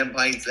them by 10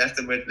 points, left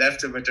them with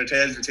their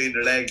tails between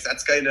their legs.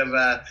 That's kind of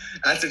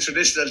that's a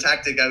traditional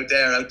tactic out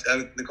there, out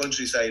in the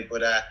countryside.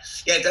 But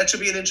yeah, that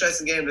should be an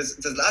interesting game. There's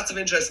lots of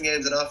interesting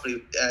games in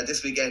Offaly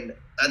this weekend,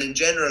 and in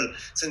general,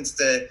 since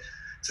the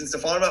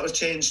format was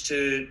changed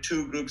to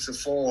 2 groups of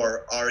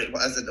 4, or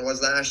as it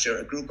was last year,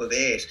 a group of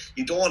 8,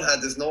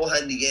 there's no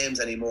handy games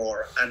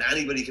anymore, and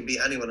anybody can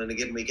beat anyone on a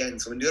given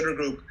weekend. So in the other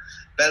group,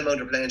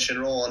 Belmont are playing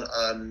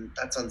Shinrone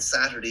that's on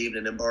Saturday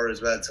evening in Burr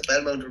as well. So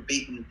Belmont were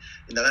beaten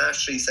in the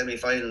last 3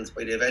 semi-finals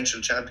by the eventual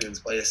champions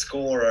by a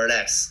score or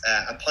less,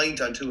 a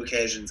point on 2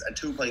 occasions, and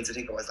 2 points I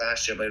think it was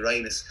last year by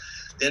Rhinus.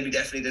 They'll be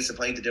definitely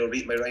disappointed. They were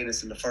beaten by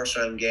Rhinus in the first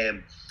round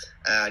game.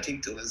 I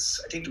think there was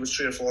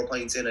 3 or 4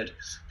 points in it.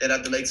 They'd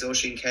have the likes of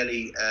Oisin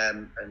Kelly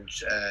and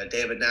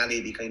David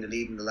Nally be kind of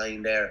leading the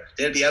line there.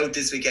 They'll be out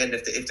this weekend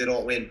if they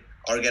don't win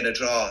or get a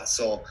draw.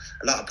 So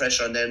a lot of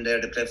pressure on them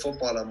there. They play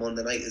football on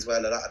Monday night as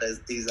well. A lot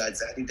of these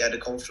lads, I think they had a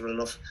comfortable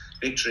enough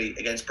victory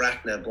against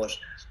Bracknell, but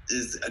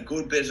there's a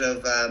good bit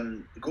of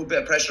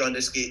pressure on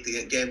this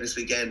game this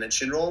weekend. And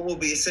Shinrone will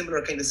be a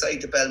similar kind of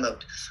side to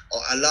Belmont.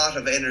 A lot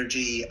of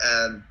energy,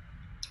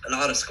 a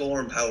lot of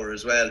scoring power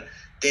as well.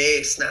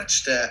 They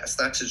snatched a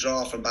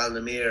draw from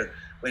Ballinamere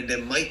when they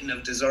mightn't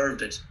have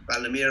deserved it.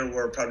 Ballinamere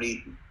were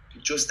probably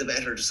just the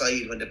better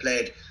side when they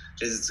played.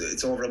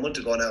 It's over a month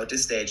ago now at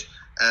this stage.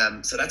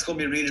 So that's going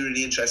to be a really,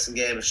 really interesting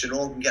game. If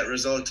Shinrone can get a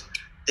result,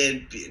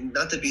 they'd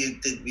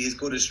be as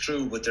good as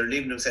true, but they're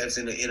leaving themselves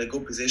in a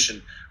good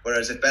position.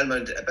 Whereas if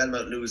Belmont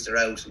lose, they're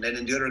out. And then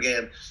in the other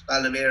game,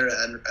 Ballinamere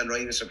and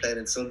Rhinus are playing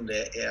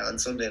on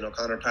Sunday in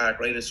O'Connor Park.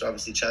 Rhinus were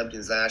obviously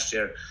champions last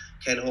year.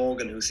 Ken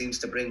Hogan, who seems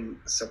to bring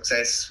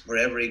success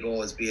wherever he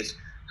goes, be it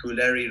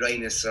Coolderry,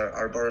 Rhinus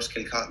or Burris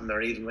Kilcotton,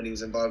 or even when he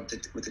was involved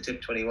with the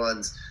Tipp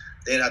 21s,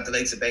 they'd have the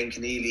likes of Ben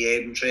Keneally,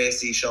 Aidan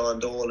Tracy, Sean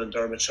Dole and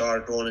Dermot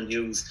Short, Ronan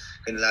Hughes,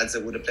 kind of lads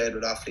that would have played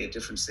with Offaly at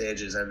different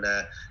stages. And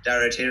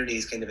Dara Tierney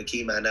is kind of a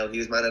key man now. He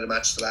was man of the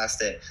match the last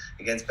day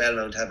against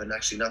Belmont, having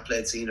actually not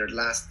played senior the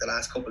last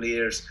couple of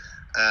years.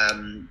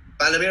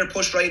 Ballinamere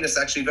pushed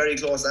Rhinus actually very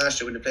close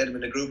last year when they played him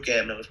in a group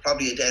game, and it was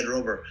probably a dead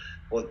rubber.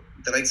 But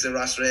the likes of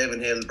Ross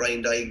Ravenhill,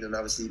 Brian Dygan, and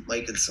obviously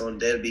Michael's son,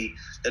 they'll be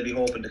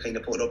hoping to kind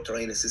of put up to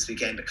Rhinus this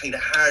weekend. But kind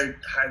of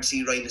hard to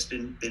see Rhinus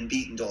been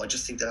beaten though. I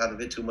just think they'll have a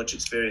bit too much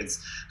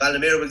experience.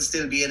 Ballinamere will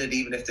still be in it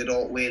even if they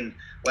don't win.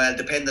 Well,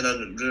 depending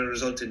on the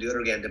result in the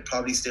other game, they'll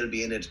probably still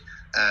be in it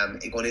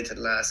going into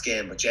the last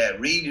game. But yeah,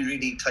 really,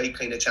 really tight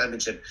kind of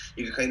championship.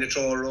 You could kind of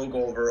throw a rug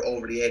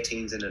over the 8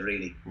 teams in it,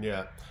 really.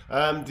 Yeah.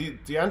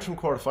 The Antrim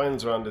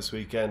quarterfinals are on this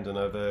weekend, and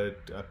I have a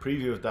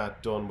preview of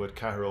that done with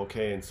Carlow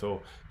Kane,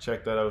 so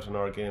check that out on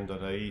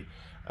ourgame.ie.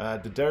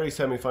 The Derry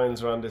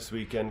semi-finals are on this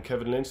weekend.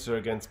 Kevin Leinster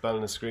against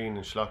Ballinascreen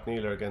and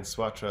Schlockneeler against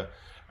Swatra,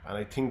 and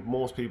I think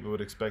most people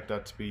would expect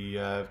that to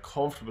be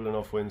comfortable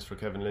enough wins for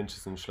Kevin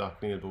Lynch's and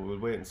Schlockneeler, but we'll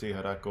wait and see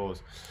how that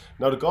goes.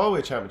 Now the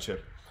Galway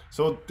Championship.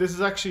 So this is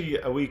actually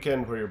a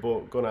weekend where you're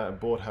going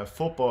to have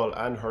football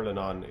and hurling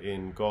on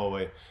in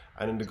Galway.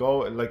 And in the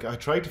Galway, I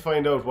tried to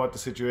find out what the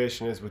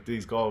situation is with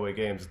these Galway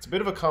games. It's a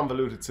bit of a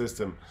convoluted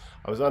system.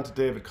 I was on to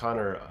David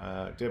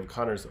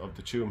Connors of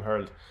the Tuam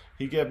Herald.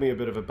 He gave me a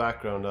bit of a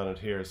background on it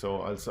here,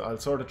 so I'll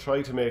sort of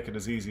try to make it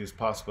as easy as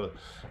possible.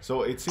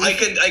 So it's I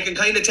can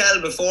kind of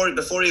tell before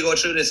you go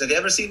through this. Have you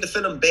ever seen the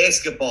film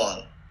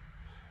Basketball?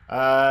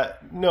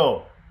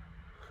 No.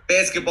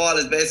 basketball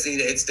is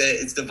basically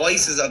it's the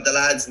voices of the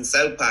lads in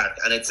South Park,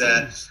 and it's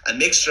a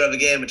mixture of a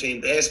game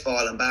between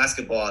baseball and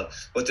basketball.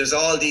 But there's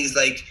all these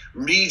like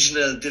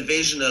regional,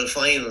 divisional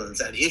finals,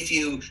 and if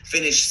you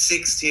finish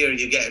 6th here,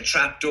 you get a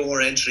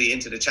trapdoor entry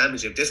into the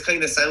championship. This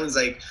kind of sounds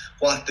like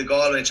what the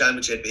Galway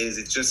Championship is.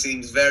 It just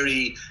seems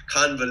very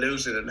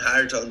convoluted and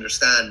hard to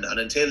understand, and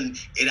until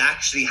it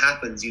actually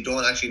happens, you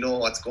don't actually know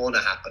what's going to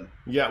happen.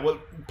 Yeah, well,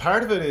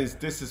 part of it is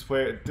this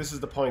is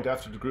the point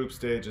after the group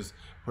stages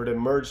where they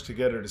merge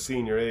together the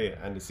Senior A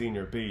and the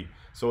Senior B.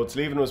 So it's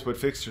leaving us with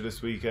fixtures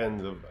this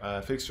weekend of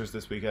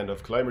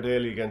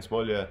Clymerdaley against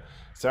Mulla,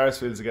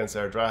 Sarsfields against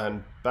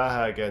Ardrahan,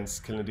 Baha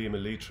against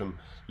Kilnadima Leitrim,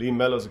 Lee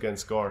Mellows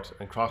against Gort,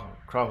 and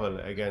Crowell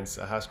against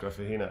Ahascra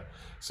Fahina.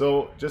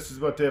 So just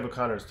as what Dave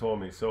O'Connor's told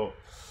me. So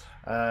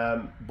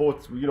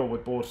both,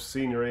 with both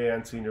Senior A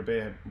and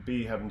Senior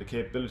B having the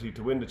capability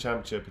to win the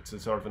championship, it's a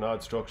sort of an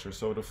odd structure.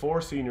 So the 4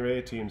 Senior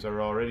A teams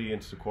are already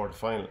into the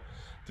quarter-final.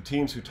 The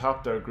teams who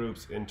topped their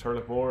groups in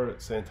Turlockmore,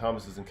 St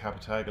Thomas's and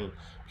Capitagal,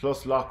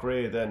 plus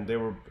Loughrea, then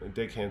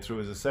they came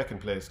through as a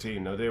second place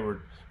team. Now they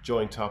were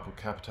joint top with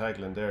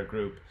Capitagal in their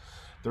group.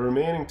 The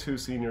remaining 2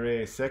 Senior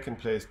A second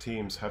place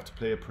teams have to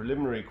play a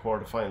preliminary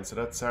quarter final, so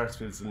that's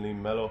Sarsfields and Lee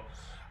Mellow,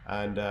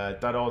 and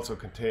that also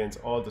contains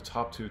all the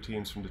top 2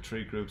 teams from the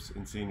 3 groups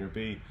in Senior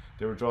B.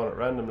 They were drawn at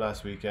random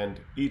last weekend.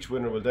 Each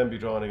winner will then be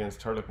drawn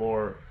against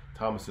Turlockmore,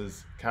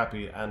 Thomas's,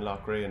 Cappy and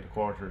Loughrea in the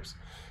quarters.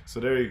 So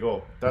there you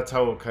go. That's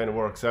how it kind of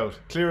works out.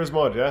 Clear as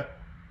mud, yeah?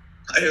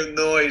 I have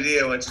no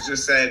idea what you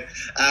just said.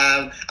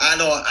 I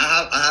know.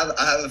 I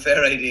have a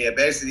fair idea.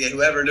 Basically,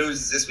 whoever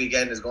loses this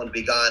weekend is going to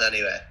be gone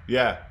anyway.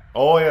 Yeah.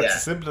 Oh yeah, it's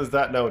as simple as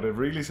that now. They've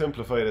really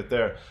simplified it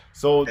there.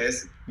 So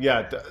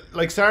yeah,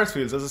 like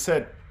Sarsfields, as I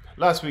said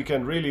last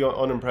weekend, really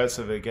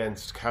unimpressive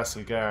against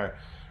Castlegar.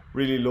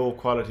 Really low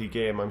quality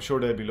game. I'm sure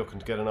they'll be looking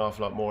to get an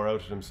awful lot more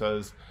out of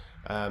themselves.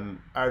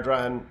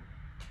 Ardrahan,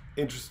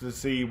 interested to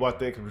see what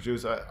they can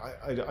produce.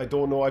 I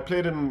don't know. I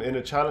played them in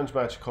a challenge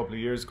match a couple of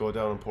years ago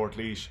down in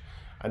Portlaoise,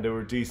 and they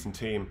were a decent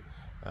team.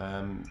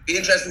 Be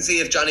interesting to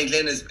see if Johnny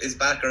Glynn is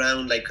back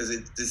around, like, because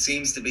it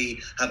seems to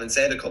be, having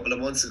said a couple of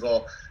months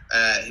ago,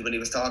 when he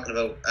was talking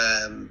about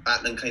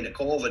battling kind of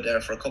COVID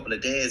there for a couple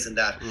of days, and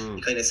that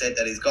he kind of said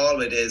that his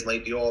Galway days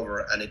might be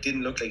over, and it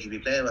didn't look like he'd be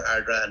playing with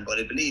Ardran, but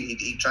I believe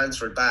he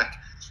transferred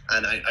back,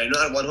 and I'm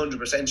not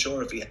 100%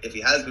 sure if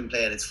he has been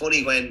playing. It's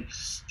funny when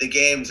the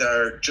games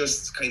are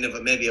just kind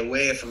of maybe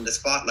away from the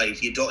spotlight.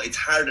 It's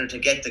harder to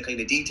get the kind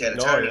of detail.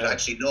 It's harder to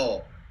actually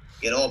know.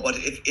 But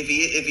if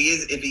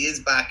he is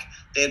back,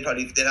 they'd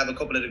have a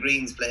couple of the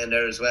Greens playing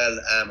there as well.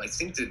 I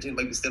think there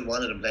might be still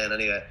one of them playing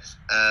anyway.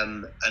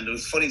 And the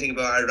funny thing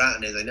about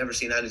Ardratton is I never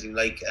seen anything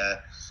like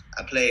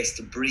a place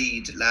to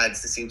breed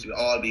lads that seem to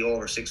all be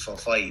over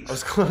 6'5". I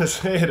was going to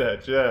say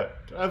that, yeah,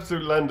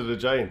 absolute land of the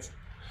giants.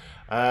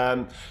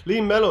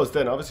 Liam Mellows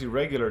then, obviously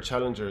regular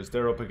challengers,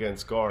 they're up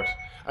against Gort,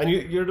 and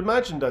you'd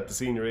imagine that the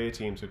Senior A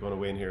teams are going to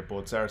win here,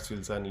 both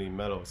Sarsfields and Liam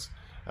Mellows.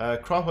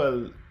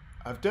 Crowell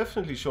have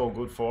definitely shown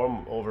good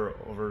form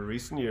over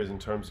recent years in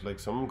terms of like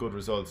some good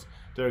results.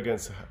 They're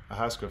against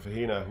Ahascra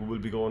Fahina, who will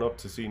be going up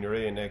to Senior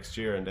A next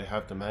year, and they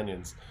have the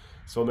Manions,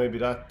 so maybe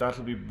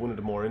that'll be one of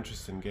the more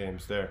interesting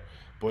games there.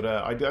 But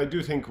I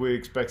do think we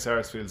expect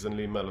Sarsfields and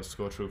Liam Mellows to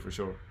go through for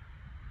sure.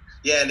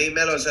 Yeah, Liam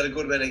Mellows had a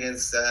good win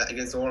against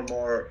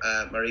Ormore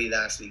Marie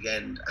last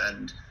weekend,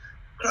 and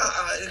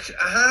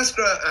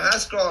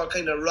Ahascra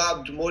kind of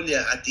robbed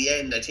Mulla at the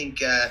end. I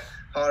think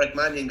Pádraig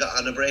Mannion got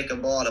on a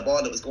breaking ball, a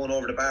ball that was going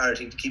over the bar. I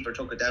think the keeper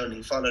took it down and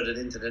he followed it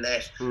into the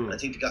net. And I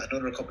think they got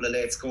another couple of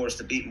late scores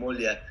to beat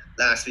Mulla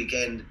last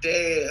weekend.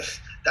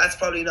 That's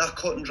probably not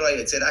cut and dry.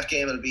 I'd say that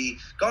game will be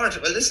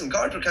Gort. Well, listen,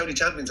 Gort were county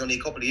champions only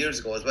a couple of years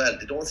ago as well.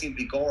 They don't seem to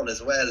be going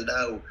as well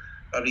now.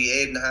 Probably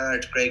Aidan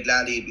Hart, Greg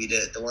Lally would be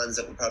the ones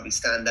that would probably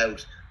stand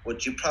out.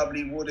 But you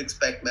probably would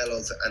expect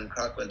Mellows and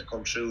Crockwell to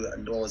come through,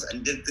 and those.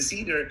 And the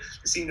senior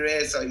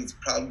A sides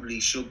probably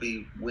should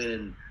be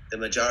winning the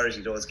majority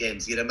of those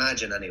games, you'd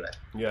imagine anyway.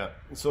 Yeah,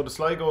 so the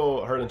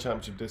Sligo Hurling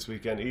Championship this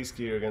weekend,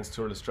 Eastgear against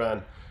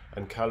Turlestrane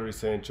and Callery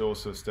St.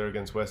 Joseph's, they're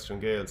against Western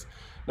Gales.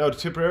 Now the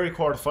Tipperary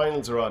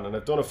quarterfinals are on, and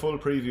I've done a full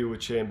preview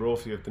with Shane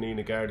Brophy of the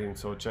Nenagh Guardian,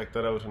 so check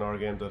that out on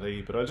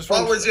OurGame.ie. But I'll just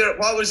what was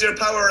your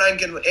power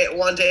ranking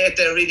 1 to 8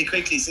 there really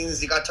quickly,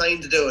 since you got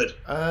time to do it?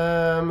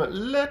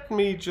 Let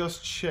me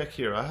just check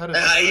here. I had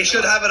it. You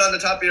should have it on the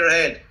top of your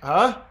head.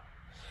 Huh?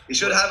 You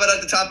should have it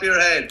at the top of your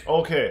head.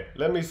 Okay,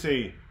 let me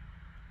see.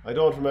 I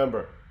don't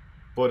remember,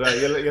 but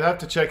you'll have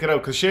to check it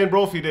out, because Shane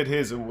Brophy did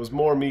his, and it was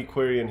more me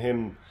querying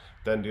him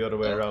than the other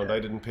way around.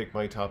 I didn't pick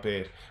my top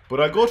 8, but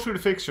I'll go through the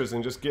fixtures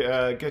and just get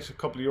a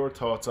couple of your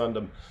thoughts on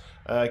them.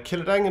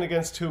 Kildangan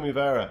against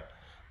Toomevara.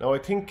 Now I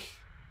think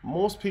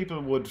most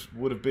people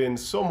would have been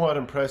somewhat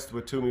impressed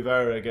with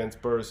Toomevara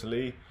against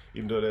Burris-Lee,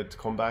 even though they'd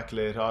come back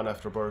late on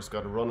after Burris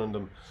got a run on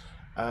them,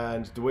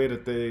 and the way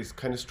that they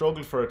kind of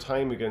struggled for a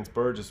time against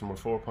Burgess and were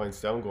 4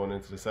 points down going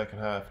into the second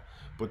half,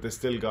 but they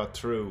still got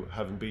through,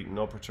 having beaten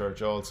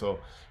Upperchurch also.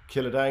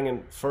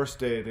 Kildangan, first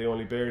day, they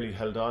only barely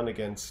held on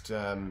against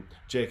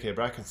JK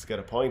Brackens to get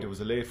a point. It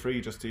was a late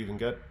free just to even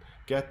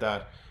get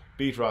that.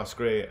 beat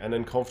Rossgrey, and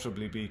then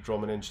comfortably beat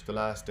Drummond the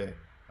last day.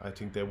 I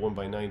think they won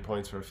by 9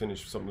 points for a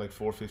finish, something like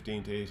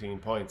 415 to 18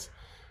 points.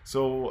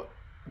 So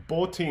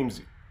both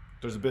teams,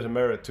 there's a bit of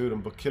merit to them,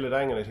 but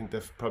Kildangan, I think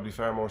they've probably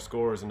far more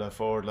scorers in that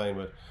forward line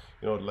with,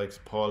 you know, like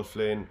Paul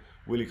Flynn,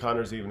 Willie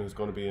Connors even, who's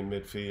going to be in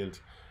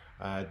midfield,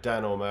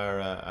 Dan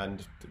O'Mara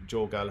and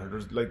Joe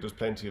Gallagher. There's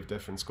plenty of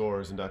different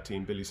scorers in that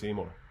team. Billy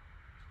Seymour.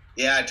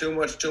 Yeah, too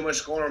much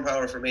scoring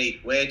power for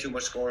me. Way too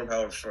much scoring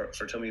power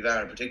for Tommy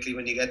Vara, particularly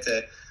when you get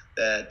to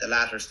the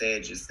latter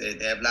stages. They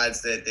have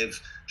lads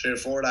they've 3 or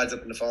 4 lads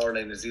up in the forward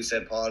line, as you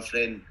said, Paul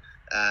Flynn,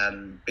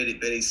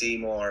 Billy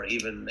Seymour,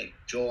 even like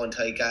Joe and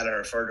Ty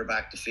Gallagher further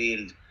back the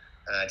field.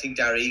 I think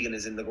Darragh Egan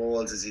is in the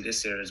goals, is he,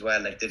 this year as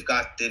well? Like they've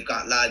got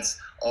lads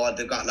all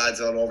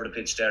over the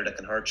pitch there that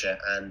can hurt you,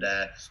 and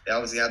they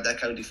obviously have that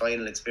county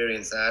final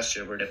experience last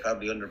year where they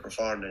probably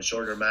underperformed, and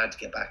sure they're mad to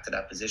get back to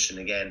that position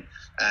again.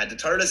 The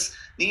Thurles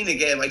Nenagh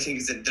game, I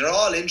think they're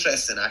all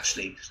interesting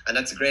actually, and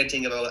that's a great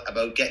thing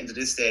about getting to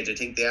this stage. I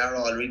think they are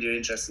all really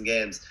interesting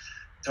games.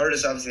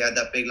 Thurles obviously had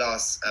that big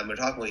loss, and we're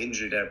talking about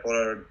injury there.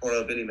 Poor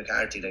old Billy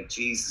McCarthy, like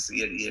Jesus,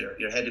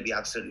 your head would be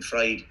absolutely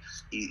fried.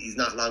 He's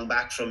not long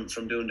back from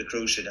doing the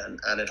cruciate,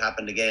 and it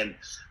happened again.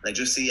 And I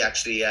just see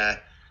actually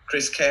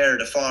Chris Kerr,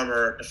 the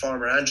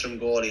former Antrim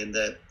goalie and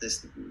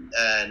this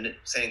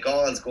St.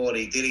 Gall's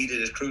goalie, he did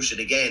his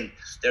cruciate again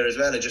there as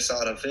well. I just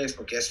saw it on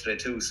Facebook yesterday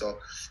too. So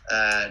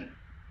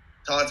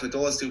thoughts with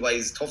those two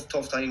guys, tough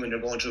time when you're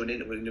going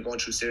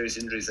through serious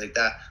injuries like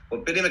that.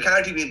 But Billy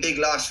McCarthy would be a big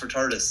loss for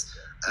Thurles.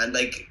 And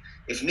like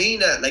if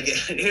Nenagh, like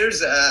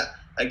here's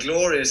a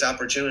glorious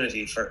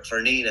opportunity for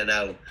Nenagh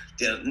now.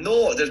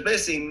 There's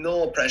basically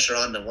no pressure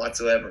on them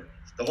whatsoever.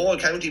 The whole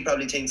county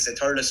probably thinks that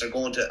Thurles are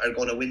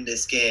going to win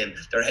this game.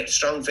 They're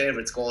strong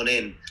favourites going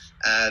in.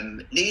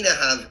 Nenagh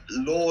have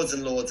loads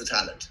and loads of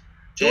talent.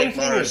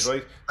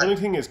 The only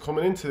thing is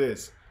coming into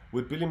this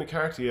with Billy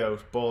McCarthy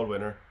out, ball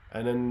winner,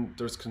 and then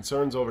there's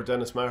concerns over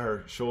Dennis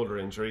Maher shoulder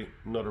injury,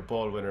 another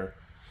ball winner.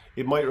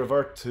 It might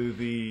revert to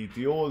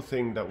the old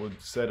thing that was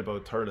said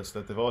about Thurles,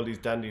 that they've all these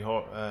dandy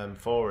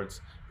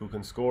forwards who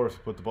can score if you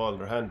put the ball in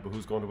their hand, but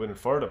who's going to win it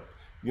for them?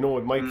 You know,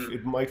 it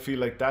might feel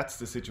like that's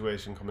the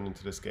situation coming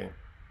into this game.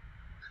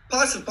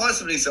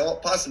 Possibly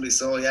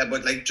so, yeah.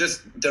 But like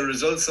just the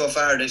results so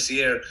far this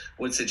year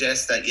would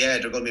suggest that they're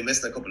going to be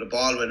missing a couple of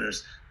ball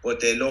winners, but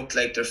they look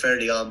like they're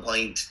fairly on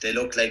point. They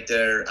look like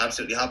they're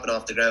absolutely hopping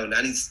off the ground.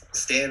 Any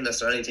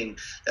stainless or anything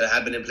that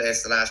had been in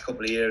place the last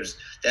couple of years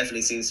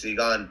definitely seems to be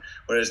gone.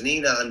 Whereas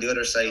Nenagh on the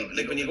other side,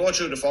 like when you go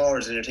through the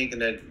forwards and you're thinking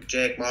that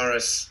Jake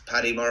Morris,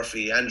 Paddy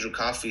Murphy, Andrew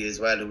Coffey as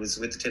well, who was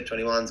with the Tipp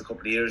 21s a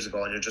couple of years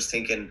ago, and you're just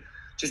thinking,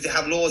 they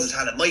have loads of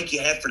talent. Mikey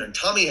Heffernan,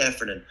 Tommy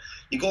Heffernan.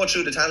 You go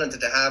through the talent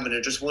that they have and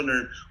you're just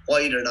wondering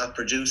why they're not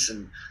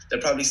producing.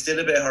 They're probably still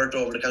a bit hurt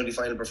over the county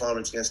final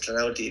performance against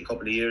Clonalty a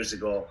couple of years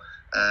ago.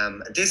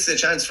 This is a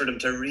chance for them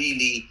to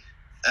really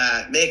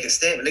make a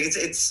statement. Like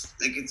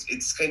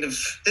it's kind of,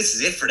 this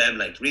is it for them,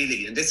 like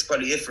really, and this is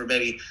probably it for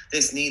maybe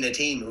this Nenagh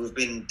team who've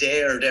been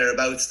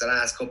thereabouts the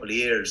last couple of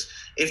years.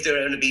 If they're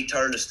going to beat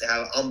Thurles, they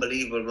have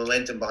unbelievable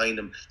momentum behind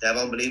them. They have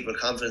unbelievable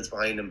confidence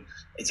behind them.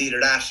 It's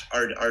either that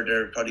or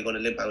they're probably going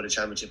to limp out of the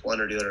championship,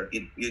 one or the other.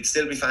 You'd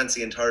still be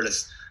fancying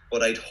Thurles,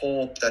 but I'd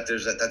hope that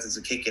there's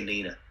a kick in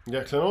Nenagh.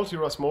 Yeah, Clonalty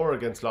Rossmore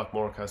against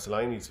Lockmore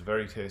Castellani is a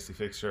very tasty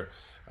fixture.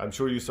 I'm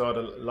sure you saw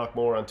the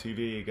Lockmore on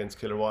TV against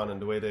Killerwan,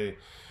 and the way they,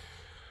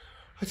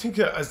 I think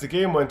as the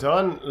game went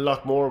on,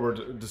 Lockmore were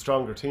the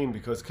stronger team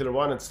because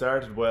Killerwan had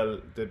started well.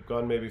 They'd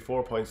gone maybe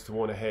 4 points to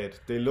 1 ahead.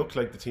 They looked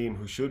like the team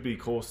who should be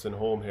coasting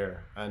home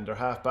here, and their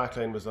half back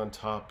line was on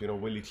top. You know,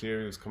 Willie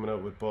Cleary was coming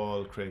out with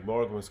ball, Craig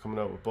Morgan was coming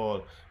out with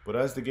ball. But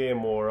as the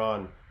game wore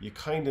on, you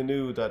kind of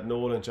knew that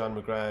Noel and John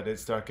McGrath, they'd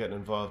start getting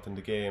involved in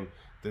the game.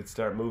 They'd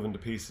start moving the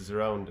pieces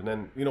around, and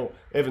then, you know,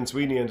 Evan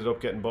Sweeney ended up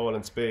getting ball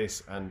in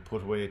space and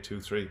put away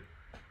 2-3.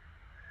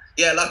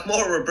 Yeah,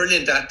 Lockmore were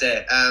brilliant that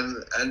day,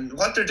 and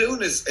what they're doing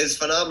is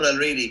phenomenal,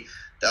 really.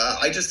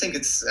 I just think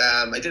it's.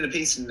 I did a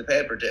piece in the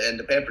paper today, in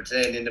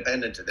the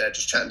Independent,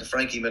 just chatting to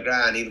Frankie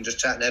McGrath and even just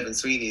chatting to Evan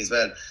Sweeney as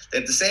well. They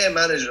have the same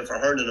manager for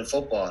hurling and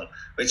football,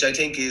 which I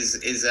think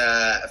is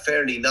a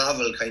fairly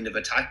novel kind of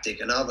a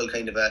tactic, a novel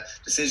kind of a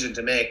decision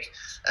to make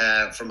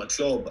from a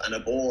club and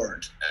a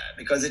board,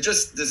 because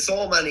there's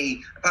so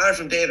many, apart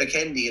from David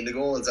Kennedy in the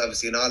goals,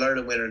 obviously an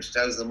All-Ireland winner in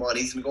 2001,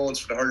 he's in goals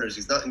for the hurlers,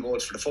 he's not in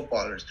goals for the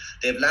footballers.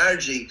 They have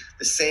largely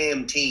the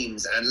same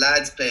teams and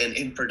lads playing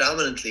in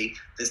predominantly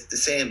the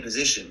same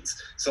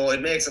positions. So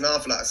it makes an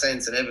awful lot of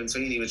sense, and Evan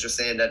Sweeney was just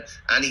saying that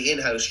any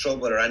in-house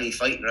trouble or any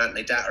fighting or anything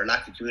like that or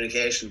lack of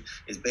communication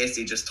is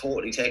basically just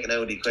totally taken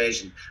out of the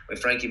equation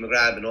with Frankie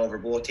McGrath and over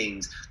both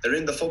teams. They're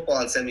in the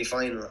football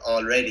semi-final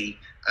already,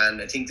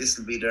 and I think this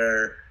will be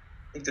their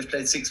think they've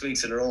played 6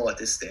 weeks in a row at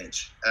this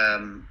stage.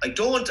 I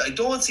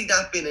don't see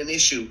that being an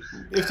issue.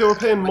 If they were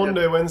playing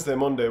Monday, Wednesday,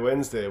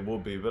 it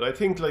would be. But I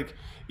think, like,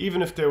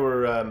 even if they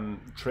were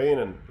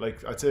training,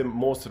 like, I'd say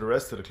most of the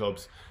rest of the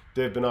clubs,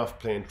 they've been off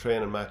playing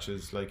training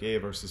matches, like A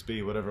versus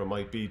B, whatever it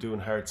might be, doing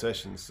hard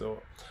sessions.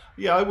 So,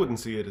 yeah, I wouldn't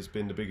see it as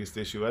being the biggest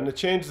issue. And the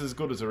change is as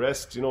good as the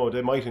rest. You know,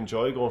 they might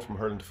enjoy going from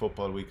hurling to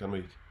football week on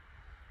week.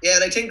 Yeah,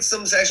 and I think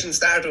some sessions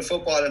start with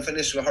football and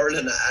finish with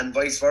hurling and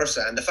vice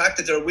versa. And the fact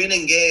that they're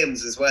winning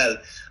games as well,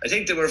 I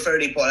think they were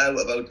fairly put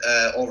out about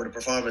over the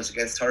performance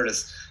against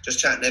Thurles. Just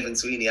chatting Evan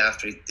Sweeney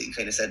after he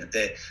kind of said that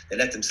they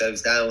let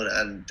themselves down,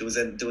 and there was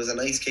a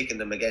nice kick in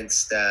them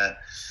against.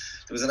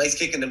 There was a nice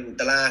kick in them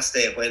the last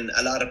day when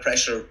a lot of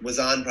pressure was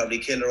on probably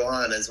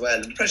Kilkenny as well.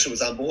 And the pressure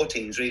was on both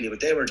teams really,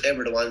 but they were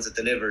the ones that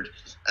delivered.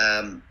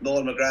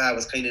 Noel McGrath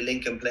was kind of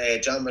linking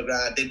play. John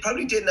McGrath, they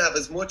probably didn't have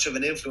as much of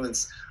an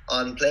influence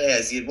on play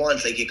as you'd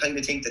want. Like, you kind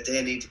of think that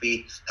they need to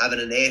be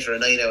having an 8 or a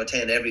 9 out of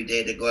 10 every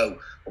day to go out.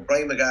 But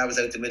Brian McGrath was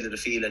out the middle of the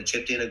field and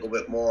chipped in a good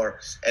bit more.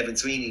 Evan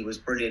Sweeney was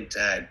brilliant.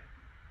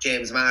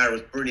 James Maher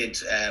was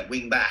brilliant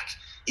wing back.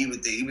 He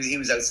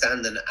was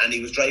outstanding, and he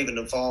was driving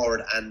them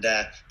forward, and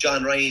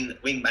John Ryan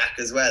wing back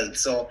as well.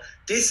 So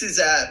this is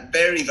a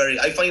very, very,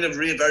 I find it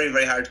very,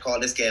 very hard to call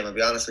this game, I'll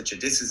be honest with you.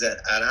 This is an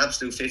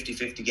absolute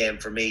 50-50 game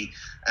for me.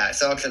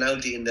 Saw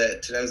Clonalty in the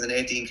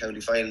 2018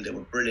 county final. They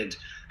were brilliant.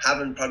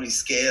 Haven't probably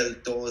scaled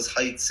those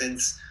heights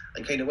since,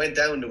 and kind of went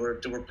down. They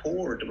were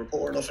poor. They were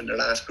poor enough in their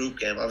last group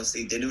game.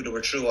 Obviously, they knew they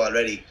were through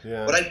already.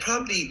 Yeah. But I'd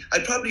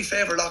probably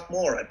favour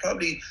Lockmore. I'd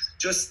probably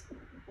just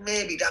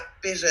maybe that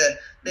bit of,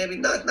 maybe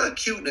not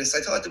cuteness.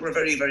 I thought they were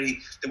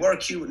they were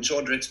cute and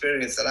showed their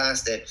experience the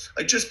last day.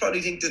 I just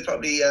probably think that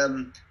probably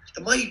there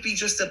might be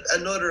just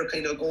another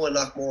kind of go and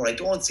Lockmore. I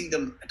don't see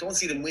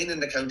them winning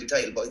the county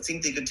title, but I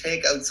think they could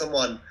take out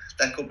someone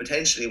that could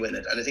potentially win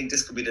it, and I think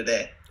this could be the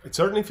day. It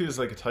certainly feels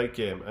like a tight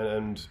game,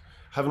 and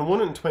having won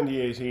it in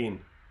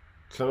 2018,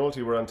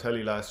 Clonalty were on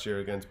telly last year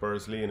against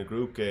Bursley in a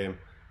group game.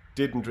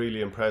 Didn't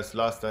really impress,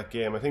 lost that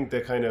game. I think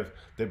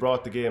they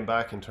brought the game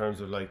back in terms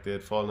of, like, they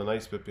had fallen a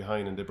nice bit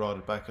behind and they brought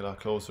it back a lot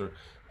closer.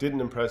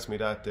 Didn't impress me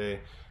that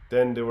day.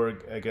 Then they were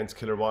against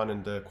Kilkenny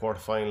in the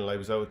quarter-final. I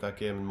was out with that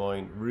game in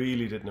mind.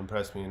 Really didn't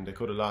impress me, and they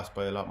could have lost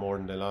by a lot more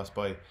than they lost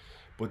by.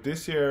 But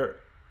this year,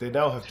 they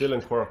now have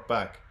Dylan Quirk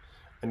back,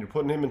 and you're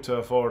putting him into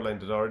a forward line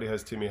that already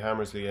has Timmy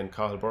Hammersley, and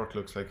Cathal Burke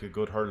looks like a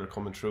good hurler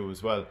coming through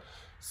as well.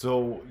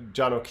 So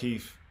John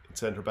O'Keefe,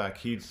 centre back,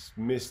 he's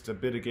missed a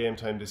bit of game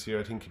time this year.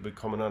 I think he'll be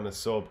coming on as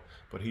sub,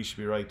 but he should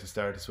be right to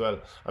start as well.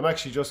 I'm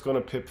actually just going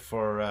to pip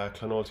for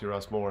Clonalty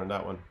Rossmore in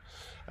that one.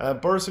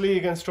 Bursley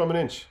against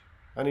Drummond.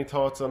 Any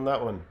thoughts on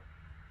that one?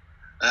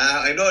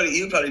 I know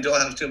you probably don't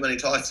have too many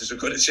thoughts that you're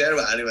going to share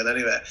with anyone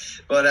anyway.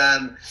 But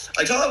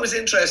I thought it was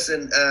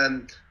interesting. I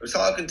was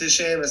talking to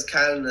Seamus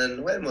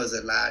Callan, when was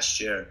it last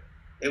year?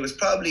 It was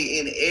probably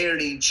in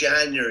early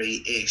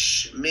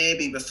January-ish,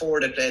 maybe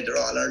before they played their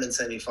All-Ireland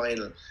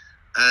semi-final.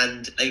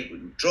 And like,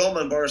 Drum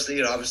and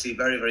Bursley are obviously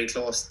very, very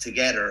close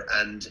together,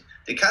 and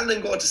they can then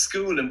go to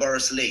school in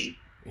Bursley.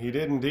 He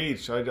did indeed.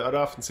 I'd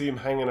often see him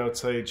hanging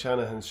outside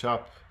Shanahan's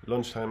shop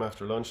lunchtime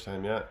after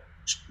lunchtime. Yeah,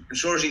 I'm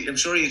sure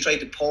you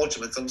tried to poach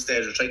him at some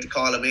stage, or tried to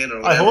call him in, or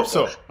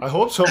whatever. I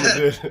hope someone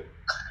did.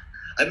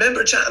 I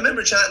remember chatting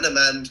him,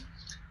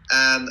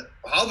 and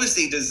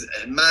obviously there's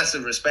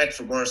massive respect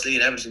for Bursley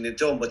and everything they've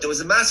done, but there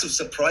was a massive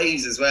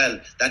surprise as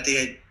well that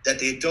they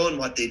had done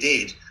what they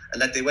did,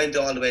 and that they went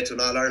all the way to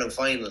an All-Ireland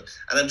final.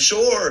 And I'm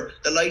sure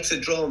the likes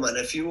of Drum and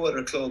a few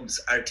other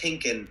clubs are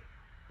thinking,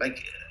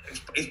 like,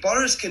 if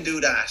Boris can do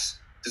that,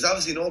 there's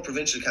obviously no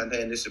provincial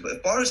campaign this year, but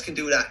if Boris can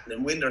do that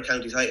and win their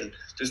county title,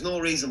 there's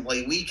no reason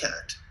why we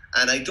can't.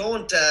 And I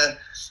don't,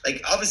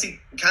 obviously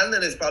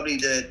Callan is probably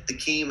the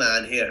key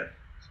man here.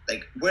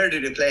 Like, where do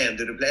they play him?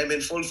 Do they play him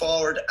in full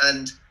forward,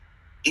 and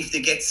if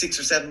they get 6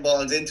 or 7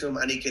 balls into him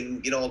and he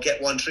can,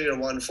 get 1-3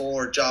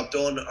 or 1-4, job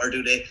done, or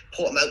do they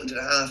put him out into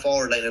the half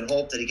forward line and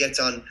hope that he gets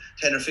on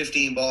 10 or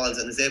 15 balls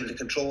and is able to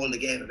control the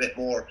game a bit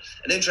more?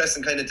 An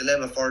interesting kind of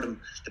dilemma for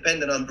them,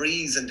 depending on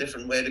breeze and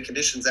different way the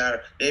conditions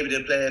are. Maybe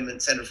they'll play him in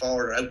centre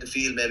forward or out the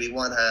field, maybe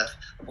one half,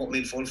 and put him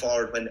in full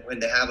forward when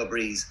they have a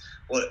breeze.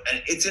 But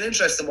it's an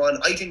interesting one.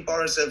 I think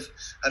Boris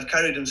have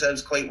carried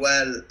themselves quite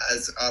well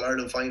as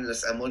All-Ireland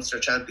finalists and Munster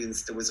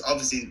champions. There was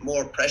obviously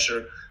more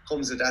pressure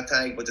comes with that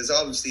tag, but there's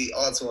obviously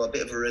also a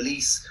bit of a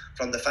release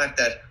from the fact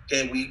that,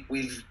 okay,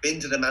 we've been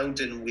to the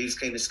mountain, we've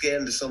kind of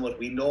scaled the summit,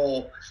 we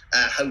know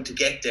how to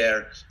get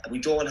there, and we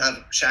don't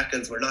have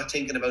shackles. We're not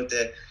thinking about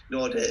the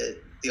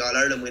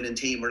All-Ireland winning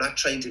team. We're not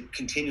trying to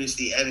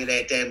continuously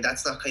emulate them.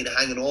 That's not kind of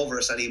hanging over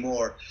us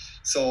anymore.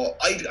 So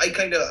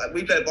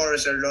we played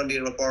Boris earlier on the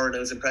year with Burren. I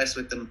was impressed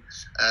with them.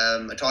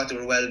 I thought they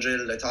were well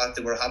drilled. I thought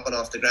they were hopping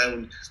off the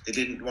ground.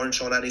 They weren't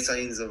showing any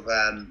signs of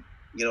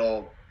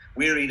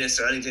weariness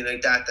or anything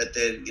like that. That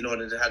they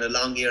had a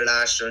long year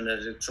last year, and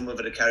that some of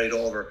it had carried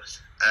over.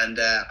 And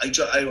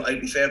I'd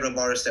be favouring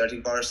Boris there. I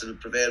think Boris will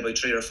prevail by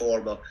 3 or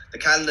 4. But the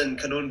Callan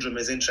conundrum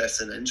is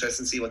interesting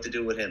to see what they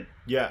do with him.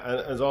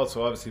 Yeah, and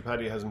also obviously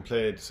Paddy hasn't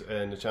played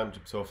in the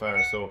championship so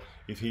far. So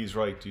if he's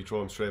right, do you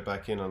throw him straight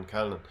back in on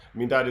Callan? I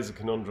mean, that is a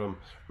conundrum.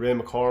 Ray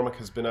McCormick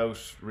has been out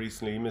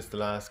recently. He missed the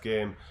last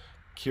game.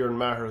 Kieran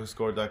Maher, who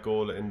scored that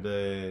goal in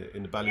the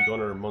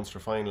Ballygunner Munster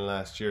final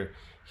last year,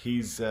 he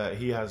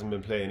hasn't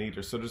been playing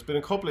either. So there's been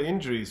a couple of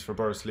injuries for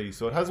Bursley.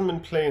 So it hasn't been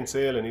plain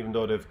sailing, even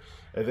though they've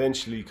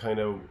eventually kind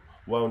of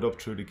wound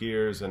up through the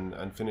gears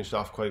and finished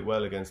off quite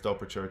well against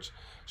Upperchurch.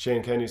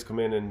 Shane Kenny's come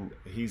in and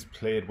he's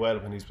played well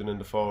when he's been in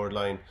the forward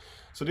line.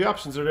 So the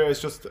options are there.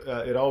 It's just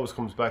it always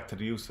comes back to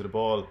the use of the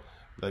ball.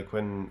 Like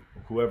when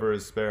whoever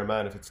is spare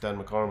man, if it's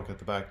Dan McCormick at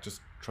the back,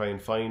 just try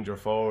and find your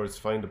forwards,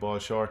 find the ball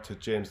short to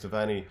James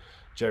Devaney,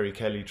 Jerry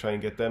Kelly, try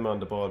and get them on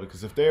the ball,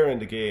 because if they're in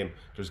the game,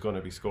 there's going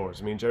to be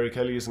scores. I mean, Jerry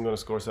Kelly isn't going to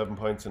score 7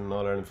 points in an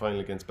All-Ireland final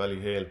against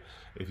Ballyhale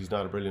if he's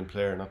not a brilliant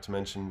player, not to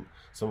mention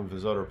some of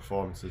his other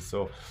performances.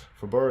 So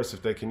for Burris,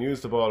 if they can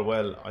use the ball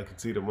well, I can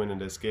see them winning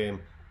this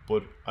game.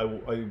 But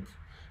I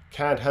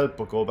can't help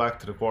but go back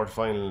to the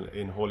quarter-final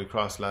in Holy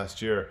Cross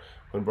last year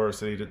when Burris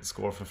said he didn't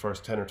score for the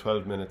first 10 or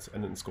 12 minutes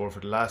and didn't score for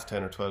the last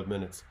 10 or 12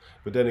 minutes.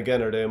 But then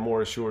again, are they a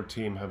more assured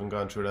team having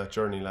gone through that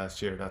journey last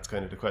year? That's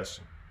kind of the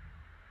question.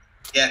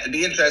 Yeah, it'd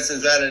be interesting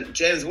as well. And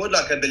James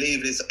Woodlock, I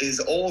believe,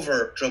 is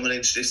over Drummond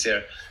Inch this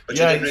year. But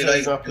yeah, you didn't realise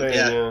he's not playing.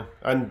 Yeah.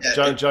 And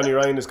Johnny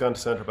Ryan has gone to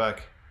centre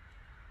back.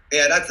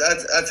 Yeah,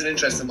 that's an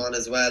interesting one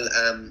as well.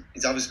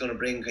 He's obviously going to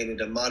bring kind of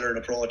the modern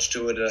approach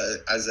to it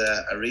as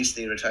a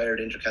recently retired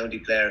inter-county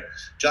player.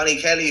 Johnny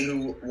Kelly,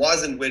 who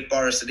wasn't with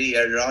Borrislee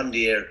earlier on the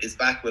year, is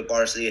back with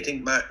Borrislee. I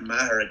think Martin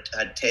Maher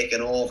had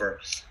taken over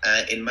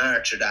in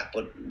March or that,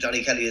 but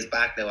Johnny Kelly is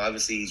back now.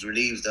 Obviously, he's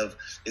relieved of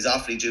his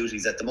Offaly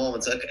duties at the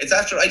moment. So I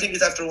think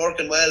it's after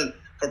working well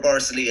for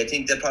Borrislee. I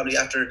think they're probably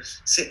after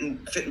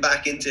fitting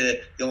back into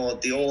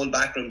the old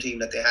backroom team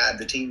that they had,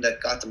 the team that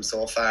got them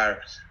so far.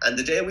 And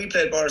the day we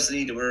played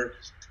Borrislee,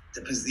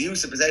 the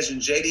use of possession,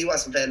 JD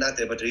wasn't playing that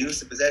day, but the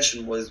use of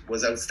possession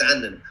was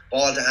outstanding.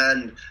 Ball to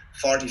hand,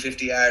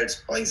 40-50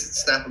 yards, boys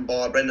snapping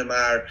ball, Brendan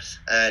Maher,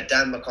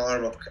 Dan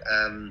McCormick.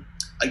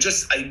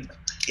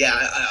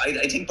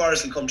 I think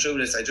Boris will come through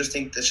this. I just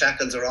think the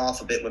shackles are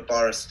off a bit with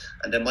Boris,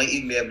 and they might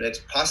even be able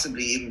to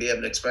possibly be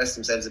able to express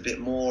themselves a bit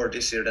more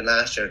this year than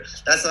last year.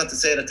 That's not to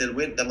say that they'll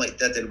win.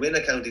 That they'll win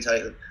a county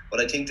title, but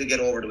I think they'll get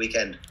over the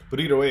weekend. But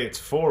either way, it's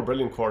 4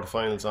 brilliant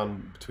quarterfinals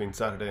on between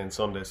Saturday and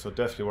Sunday, so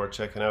definitely worth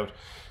checking out.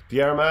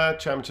 The Armagh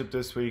Championship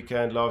this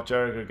weekend: Laois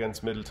Jarriger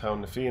against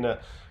Middletown Nafina,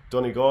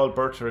 Donegal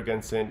Berter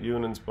against St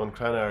Eunan's,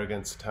 Buncrana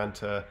against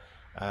Tanta.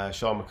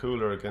 Sean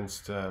McCooler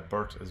against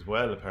Burt as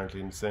well, apparently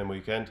in the same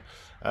weekend.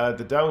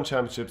 The Down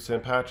Championship,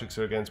 St Patrick's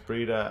are against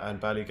Breda and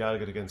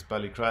Ballygalget against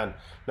Ballycran.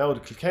 Now the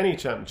Kilkenny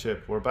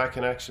Championship, we're back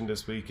in action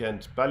this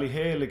weekend.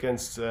 Ballyhale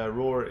against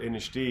Roar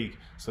Inishdeeg.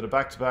 So the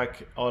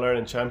back-to-back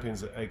All-Ireland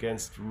champions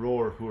against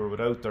Roar, who are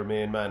without their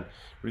main man,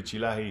 Richie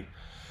Leahy.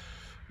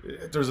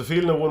 There's a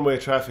feeling of one-way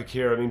traffic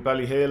here. I mean,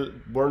 Ballyhale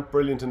weren't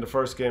brilliant in the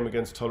first game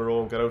against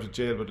Tullaroan, got out of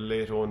jail with a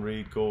late Owen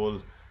Reid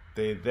goal.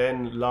 They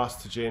then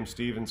lost to James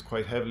Stevens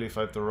quite heavily, if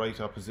I have the right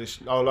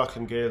opposition.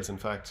 Loughlin Gales, in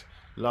fact,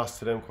 lost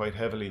to them quite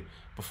heavily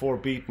before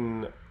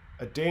beating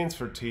a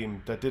Danesford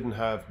team that didn't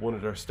have one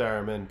of their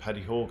star men,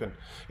 Paddy Hogan.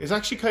 It's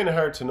actually kind of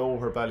hard to know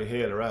where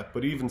Ballyhale are at,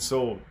 but even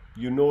so,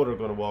 you know they're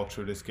going to walk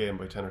through this game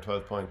by 10 or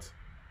 12 points.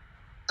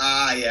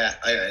 Yeah.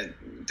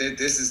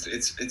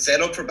 It's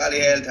set up for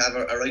Ballyhale to have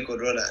a right good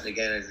run at it.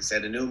 Again, as I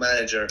said, a new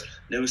manager,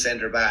 new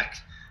centre back.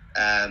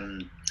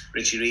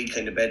 Richie Reid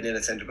kind of bedding in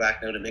at centre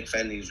back now that Mick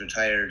Fenley's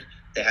retired.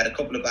 They had a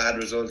couple of bad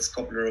results, a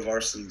couple of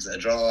reversals, a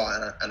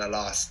draw and a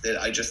loss.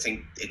 I just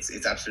think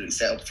it's absolutely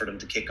set up for them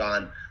to kick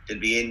on. They'll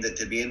be in the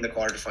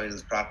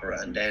quarterfinals proper,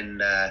 and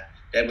then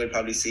we'll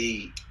probably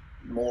see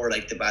more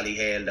like the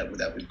Ballyhale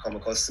that we've come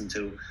accustomed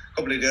to. A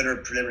couple of the other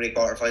preliminary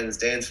quarterfinals,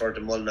 Danesford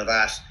and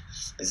Mullinovat.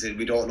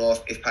 We don't know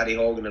if Paddy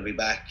Hogan will be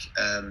back.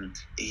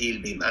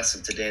 He'll be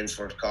massive to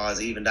Danesford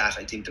cause. Even that,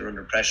 I think they're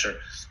under pressure.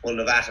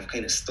 Mullinovat have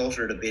kind of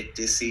stuttered a bit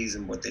this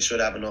season, but they should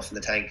have enough in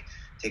the tank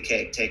to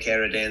take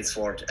care of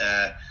Danesford.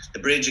 The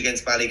Bridge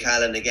against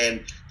Ballycallan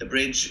again. The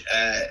Bridge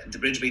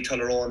beat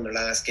Tullaroan their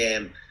last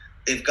game.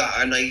 They've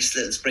got a nice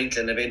little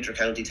sprinkling of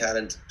inter-county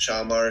talent.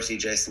 Sean Morrissey,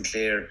 Jason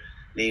Clear,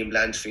 Liam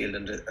Blanchfield,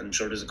 and I'm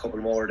sure there's a couple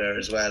more there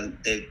as well.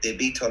 They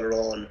beat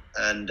Tullaroan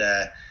and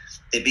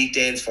they beat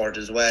Danesford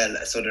as well.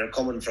 So they're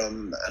coming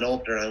from an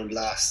opening round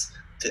loss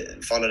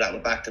to follow that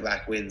with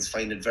back-to-back wins.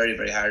 Find it very,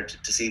 very hard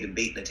to see them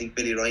beaten. I think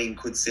Billy Ryan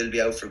could still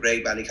be out for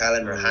Greg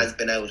Ballycallan, or has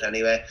been out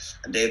anyway,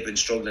 and they've been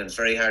struggling. It's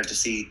very hard to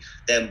see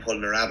them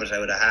pulling a rabbit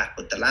out of the hat.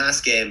 But the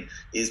last game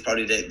is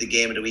probably the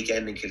game of the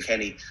weekend in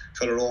Kilkenny.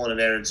 Tullaroan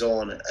and Erin's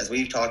Own. As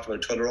we've talked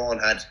about,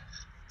 Tullaroan had,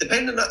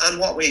 depending on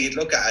what way you'd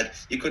look at it,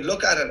 you could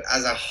look at it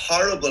as a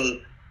horrible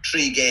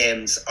 3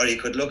 games, or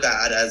you could look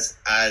at it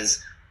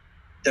as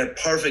they're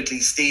perfectly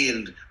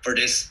steeled for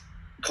this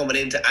coming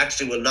into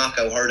actual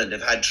knockout hurling.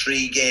 They've had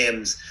 3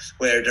 games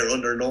where they're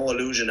under no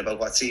illusion about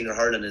what senior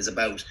hurling is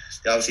about.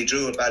 They obviously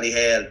drew at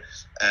Ballyhale,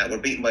 were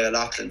beaten by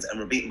O'Loughlin's, and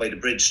were beaten by the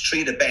Bridge.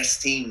 3 of the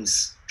best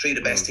teams. 3 of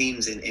the best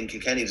teams in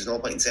Kilkenny. There's no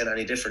point in saying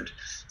any different.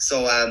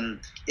 So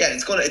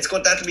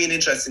that'll be an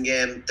interesting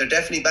game. They're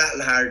definitely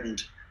battle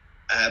hardened,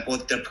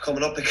 but they're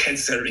coming up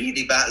against a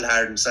really battle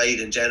hardened side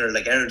in general.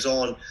 Like Erin's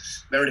Own,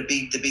 remember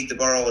they beat the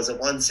Borough, was it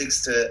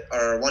 1-8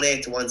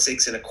 to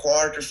 1-6 in a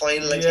quarter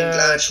final? I think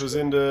last. It was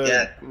in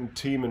the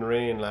Team and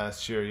Rain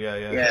last year.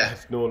 Yeah.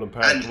 Nolan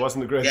Park. And it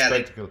wasn't a great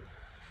spectacle.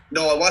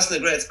 No, it wasn't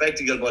a great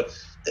spectacle, but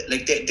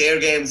like their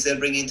games they'll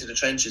bring into the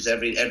trenches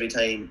every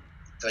time.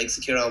 Like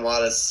Kieran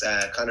Wallace,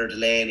 Conor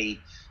Delaney,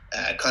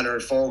 Conor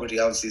Fogarty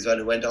obviously as well,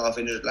 who went off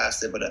injured last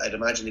day, but I'd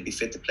imagine he'd be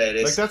fit to play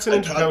this. Like that's an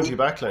inter-county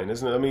backline,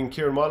 isn't it? I mean,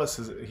 Kieran Wallace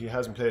he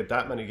hasn't played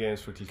that many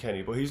games for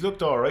Kilkenny, but he's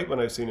looked all right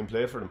when I've seen him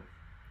play for them.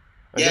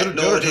 And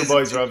the other 2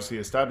 boys are obviously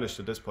established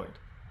at this point.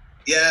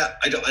 Yeah,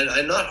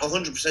 I'm not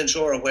 100%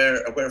 sure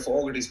where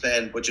Fogarty's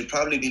playing, but you'd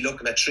probably be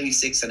looking at 3,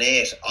 6 and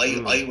 8.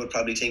 I would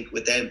probably think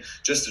with them,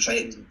 just to try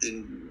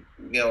and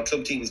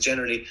club teams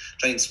generally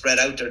try and spread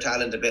out their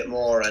talent a bit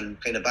more and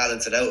kind of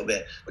balance it out a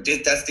bit. But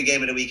that's the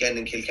game of the weekend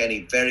in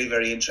Kilkenny. Very,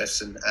 very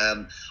interesting.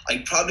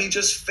 I'd probably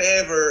just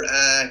favour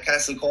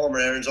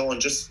Castlecomer, Erin's Own,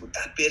 just with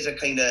that bit of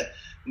kind of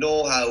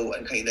know-how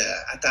and kind of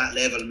at that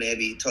level,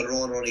 maybe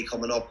Tyrone only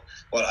coming up.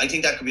 But I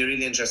think that could be a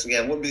really interesting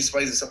game. Wouldn't be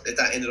surprised if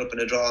that ended up in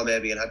a draw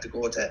maybe and had to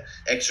go to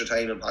extra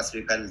time and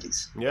possibly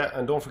penalties. Yeah,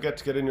 and don't forget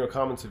to get in your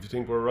comments if you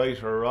think we're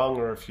right or wrong,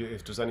 or if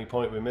there's any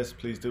point we missed,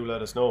 please do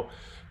let us know.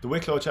 The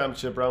Wicklow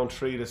Championship round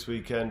 3 this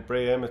weekend.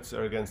 Bray Emmets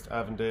are against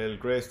Avondale,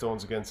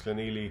 Greystones against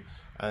Glenealy,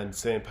 and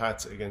St.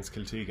 Pat's against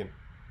Kiltegan.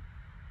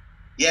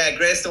 Yeah,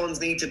 Greystones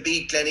need to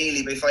beat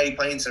Glenealy by 5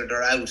 points or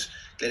they're out.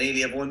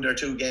 Glenealy have won their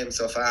 2 games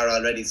so far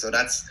already, so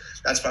that's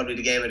probably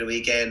the game of the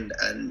weekend.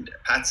 And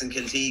Pats and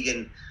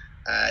Kiltegan,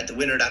 the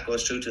winner that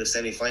goes through to a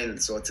semi-final,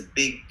 so it's a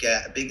big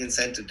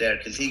incentive there.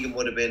 Kiltegan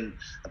would have been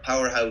a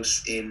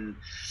powerhouse in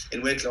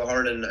Wicklow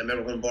hurling. I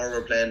remember when Borough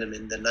were playing them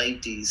in the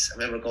 90s. I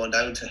remember going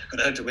down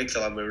to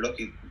Wicklow, and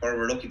Borough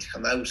were lucky to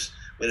come out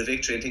with a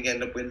victory. I think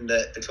ended up winning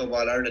the Club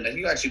All Ireland. I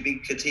think you actually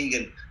beat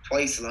Kiltegan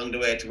twice along the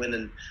way to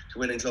winning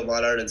Club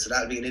All Ireland. So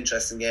that'll be an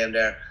interesting game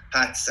there.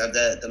 Pats have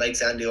the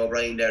likes of Andy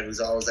O'Brien there, who's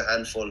always a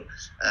handful.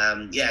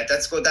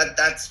 That's good.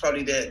 That's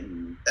probably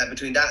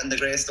between that and the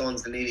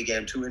Greystones, the Neely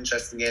game, 2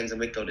 interesting games in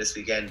Wicklow this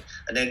weekend.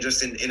 And then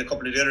just in a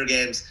couple of the other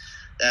games,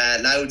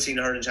 Loud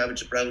Senior Hurling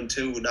Championship round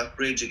 2,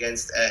 Knockbridge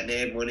against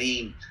Nabe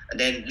Moneen. And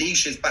then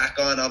Laois is back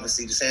on,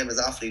 obviously the same as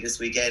Offaly this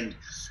weekend.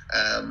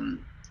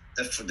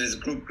 There's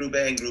Group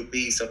A and Group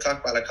B, so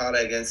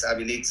Clough-Ballacalla against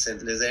Abbey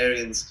St.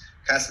 Lizarians,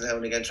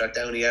 Castletown against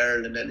Rathdowney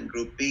Earl, and then in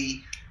Group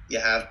B you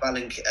have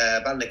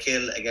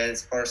Ballinakil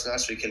against Person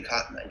Ossory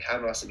Kilcotton, and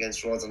Camross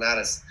against Rose and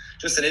Alice.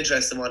 Just an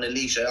interesting one in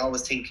Laois. I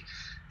always think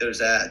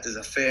there's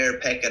a fair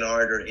pecking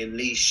order in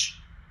Laois.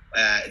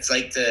 It's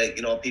like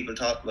people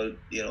talk about,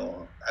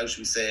 how should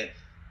we say,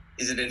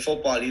 is it in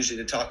football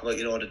usually they talk about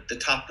the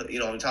top, we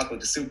talk about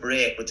the Super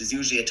 8, but there's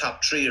usually a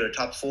top 3 or a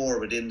top 4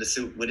 within the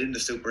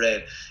Super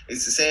 8.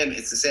 It's the same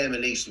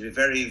in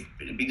Laois.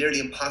 It'd be nearly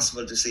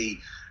impossible to see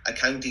a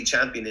county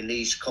champion in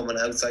Laois coming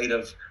outside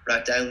of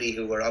Rathdowney,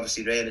 who were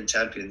obviously reigning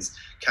champions,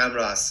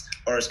 Camross,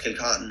 Ors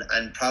Kilcotton,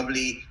 and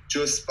probably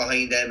just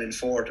behind them in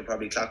 4th to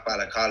probably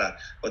Clough-Ballacalla.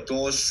 But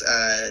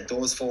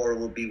those 4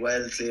 would be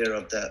well clear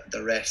of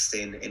the rest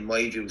in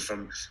my view,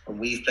 from when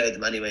we've played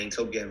them anyway in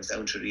club games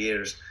down through the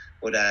years.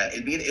 But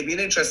it'll be an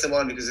interesting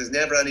one, because there's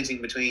never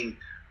anything between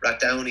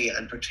Rathdowney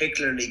and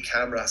particularly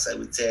Camross. I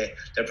would say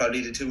they're probably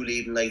the 2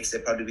 leading lights.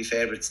 They'd probably be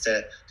favourites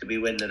to be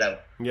winning it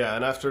out. Yeah,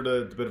 and after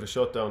the bit of a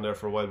shutdown there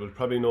for a while, we'll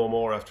probably know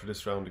more after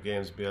this round of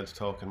games and be able to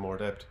talk in more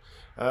depth.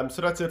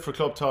 So that's it for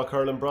Club Talk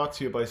Hurling, brought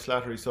to you by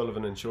Slattery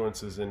Sullivan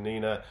Insurances in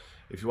Nenagh.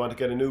 If you want to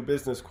get a new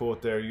business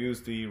quote there,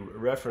 use the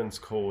reference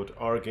code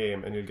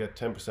OurGame and you'll get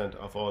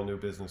 10% off all new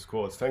business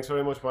quotes. Thanks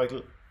very much,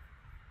 Michael.